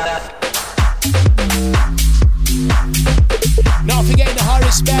 Not forgetting the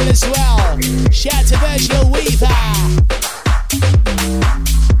Horace Bell as well. Shout to Virgil Weaver.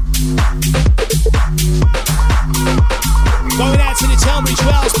 Going out to the Tunbridge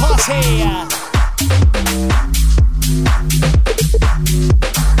Wells posse.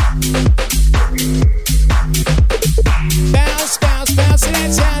 Bounce, bounce, bounce to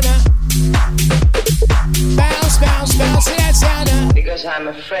that sound. Bounce, bounce, bounce to that sound. Because I'm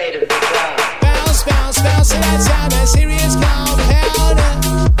afraid of the dark. Bounce, bounce, bounce to that sound. Serious compound.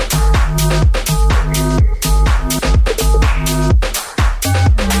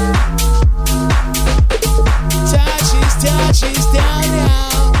 Touches down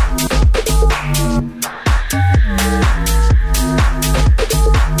now.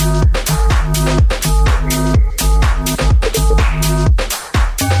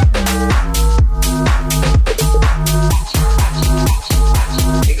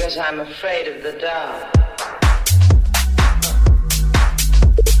 Because I'm afraid of the dark.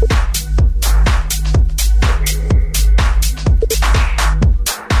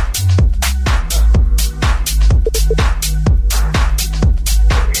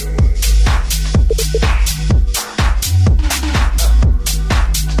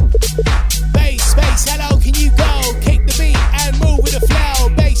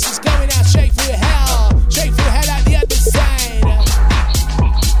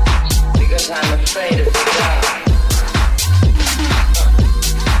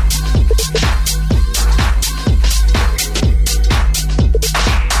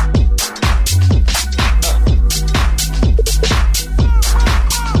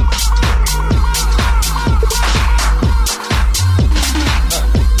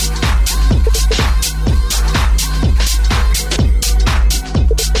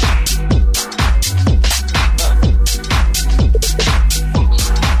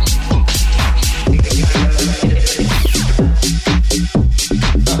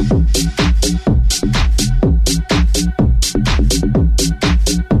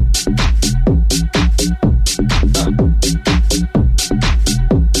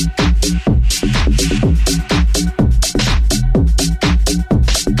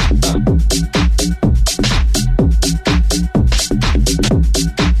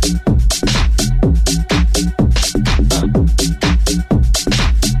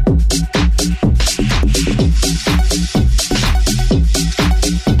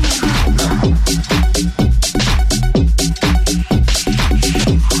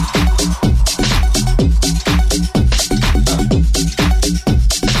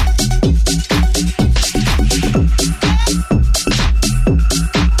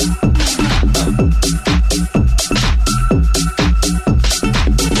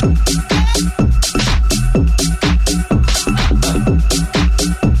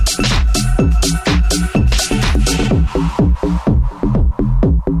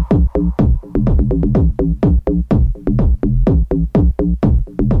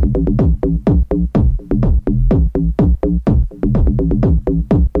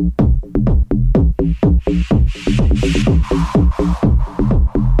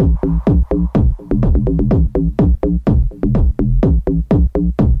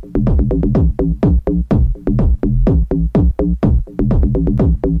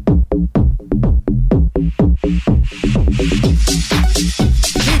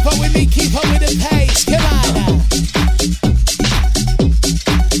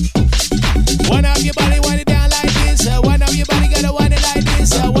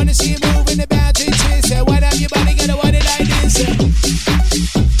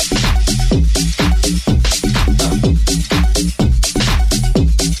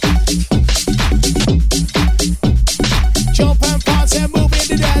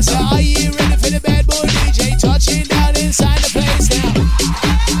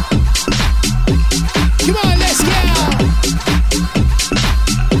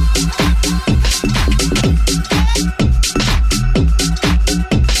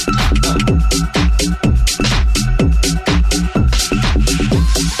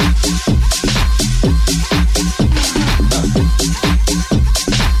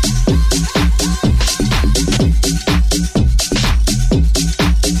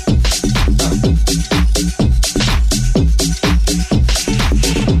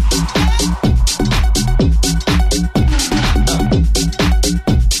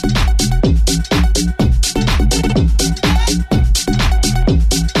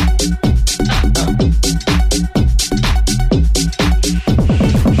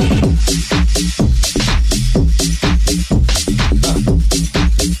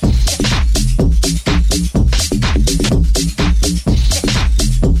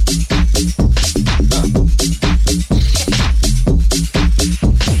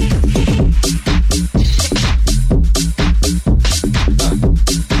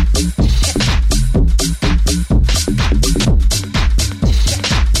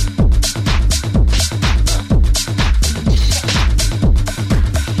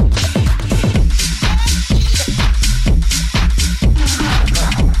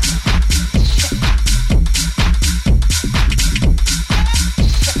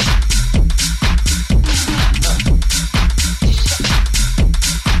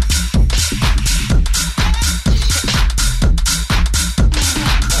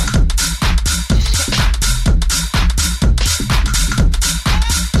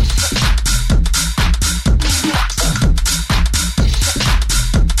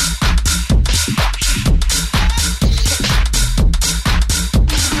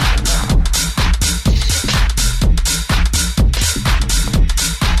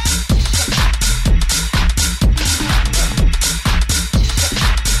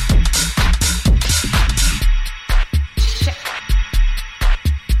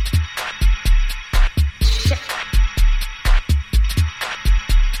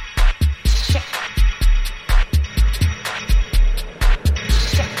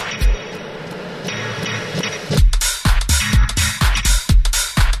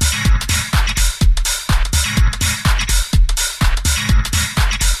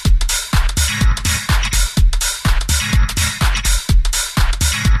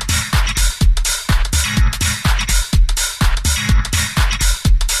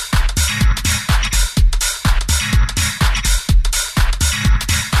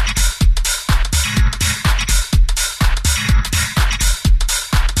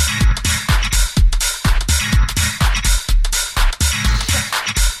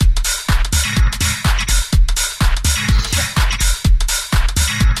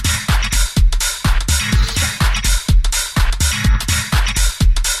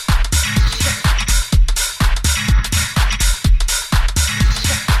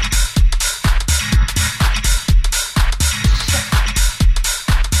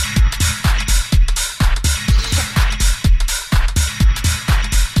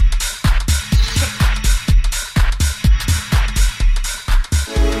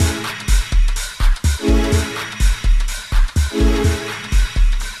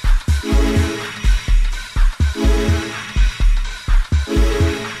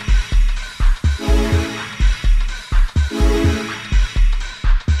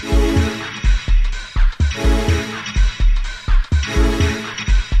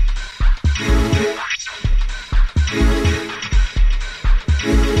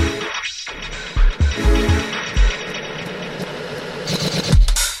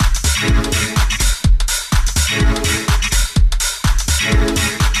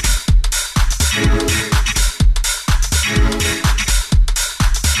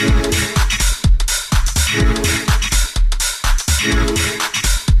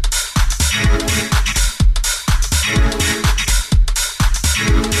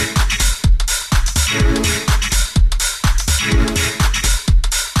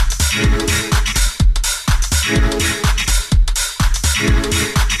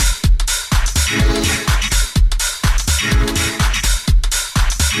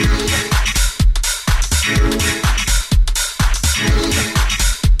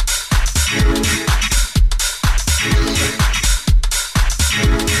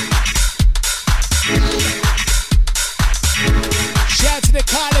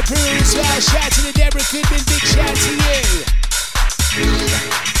 shout to the Deborah Goodman, big shout to you.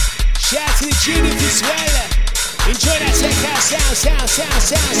 Shout to the Judith as well. Enjoy that tech house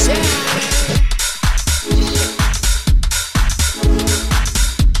sound.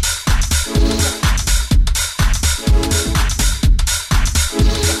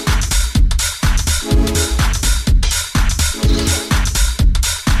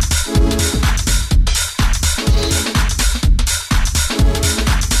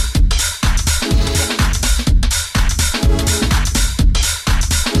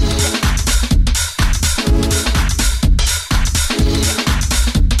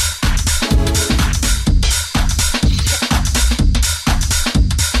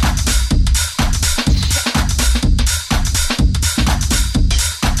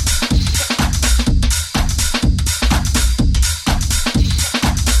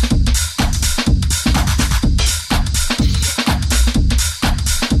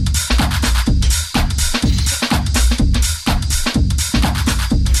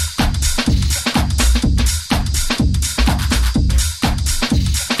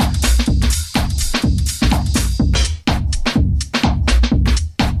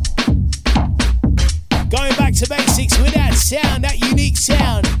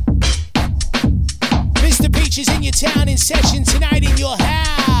 Session tonight in your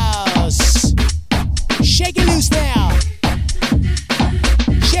house. Shake it loose now.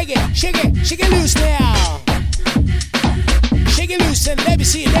 Shake it loose now. Shake it loose and let me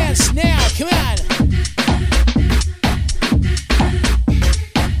see you dance now. Come on.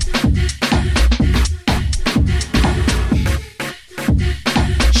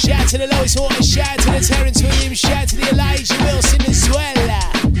 Shout to the Lois Horton, shout to the Terrence Williams, shout to the Elijah Wilson as well.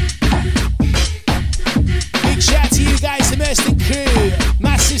 Shout to you guys, the Merston crew.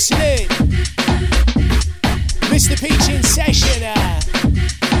 Massive salute. Mr. Peach in session.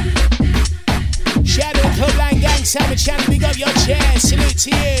 Shout to the Clubland Gang, Simon Chan, big up your chair. Salute to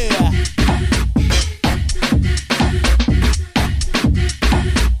you.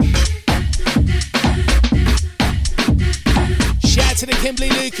 Shout to the Kimberly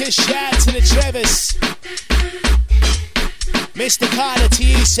Lucas, shout to the Trevors. Mr. Carter, to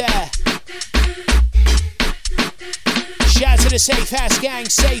you, sir. Shout to the Safe House gang,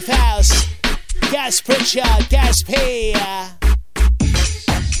 Safe House. Gas Pritchard, Gas P.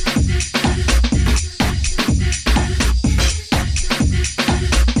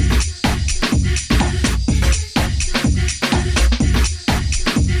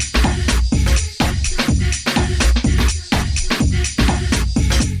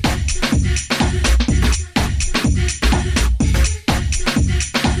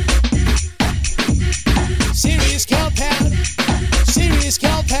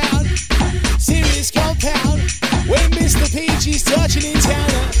 She's touching in town.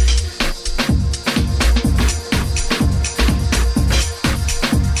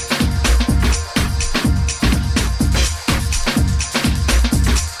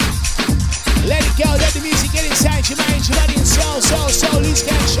 Let it go, let the music get inside your mind, your body and soul, lose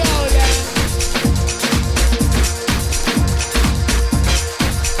control.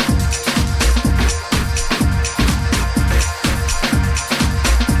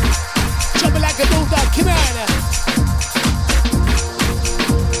 Jumping like a bulldog, come on.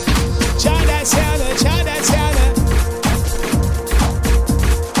 Chinatown.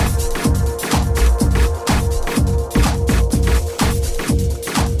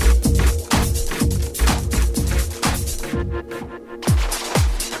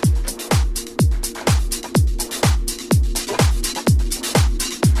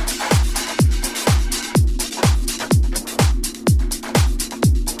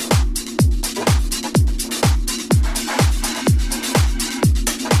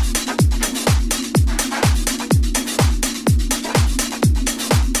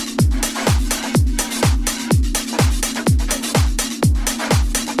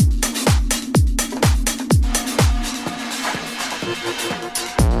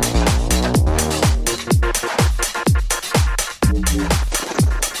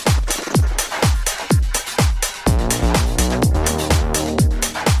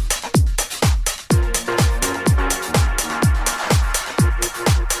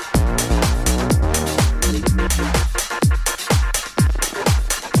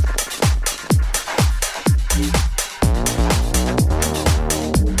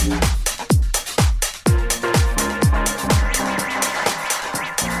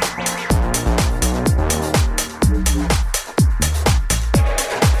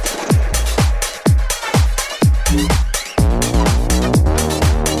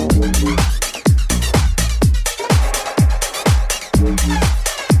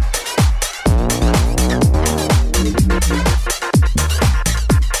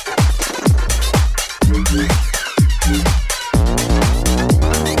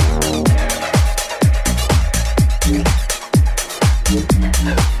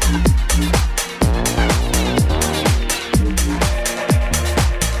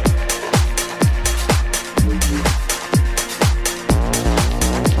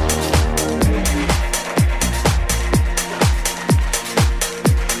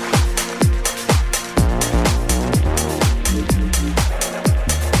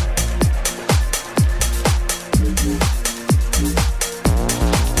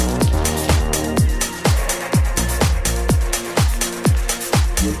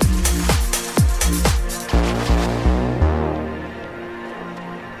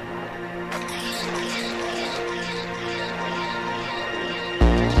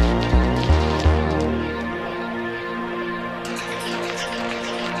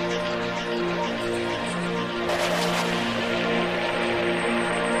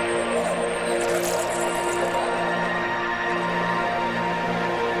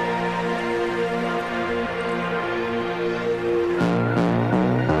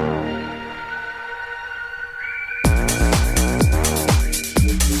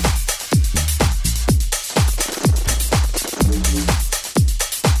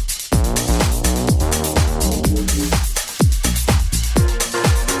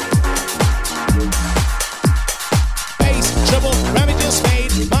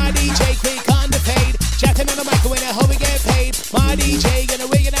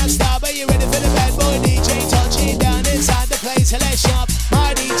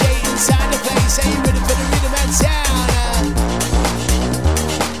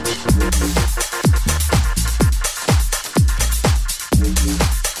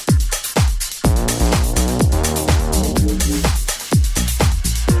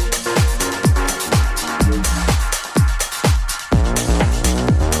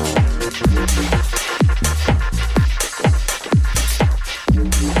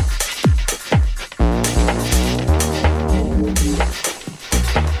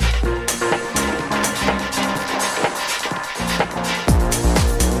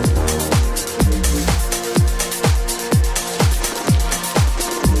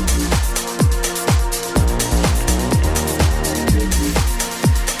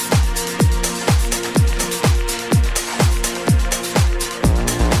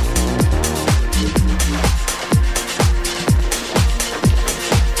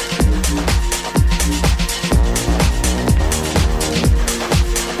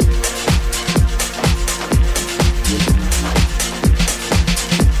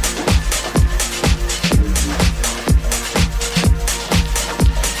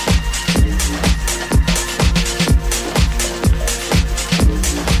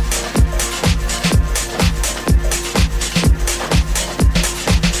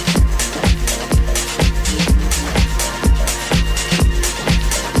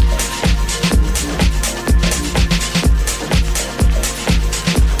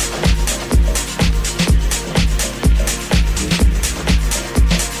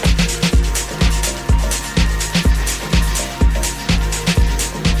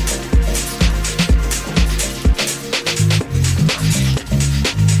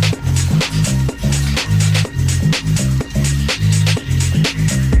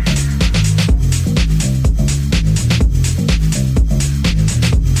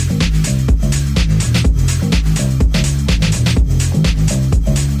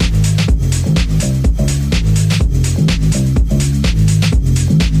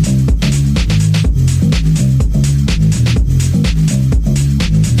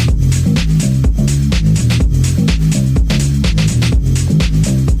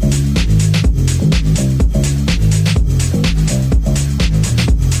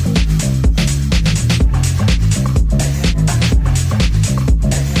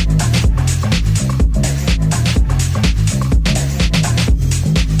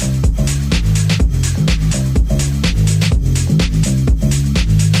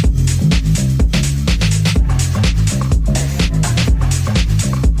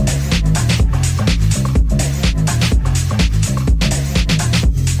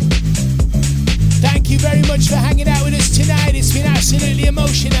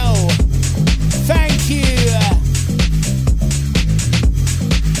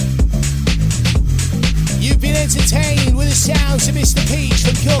 entertained with the sounds of Mr. Peach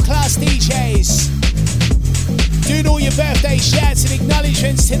from Pure Class DJs. Doing all your birthday shouts and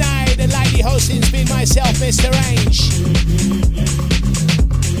acknowledgements tonight, and lately hosting's been myself, Mr. Range.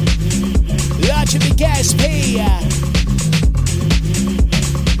 Large of the Gas P.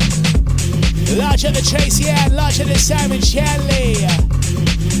 Large of the Tracy Ann, large of the Simon Shanley.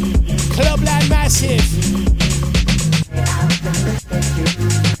 Clubland Massive.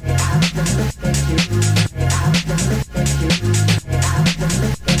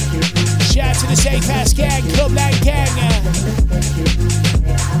 Shout out to the SAFEHOUSE gang, Clubland gang.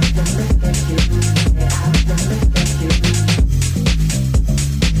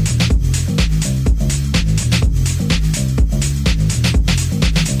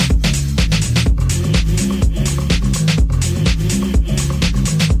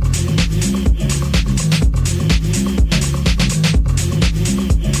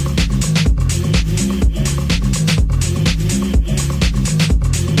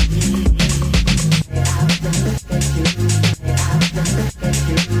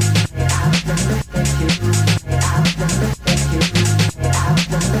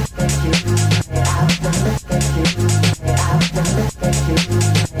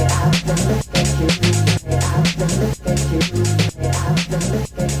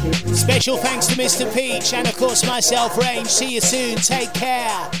 Special thanks to Mr. Peach and of course myself, Range. See you soon. Take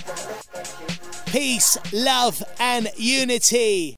care. Peace, love and unity.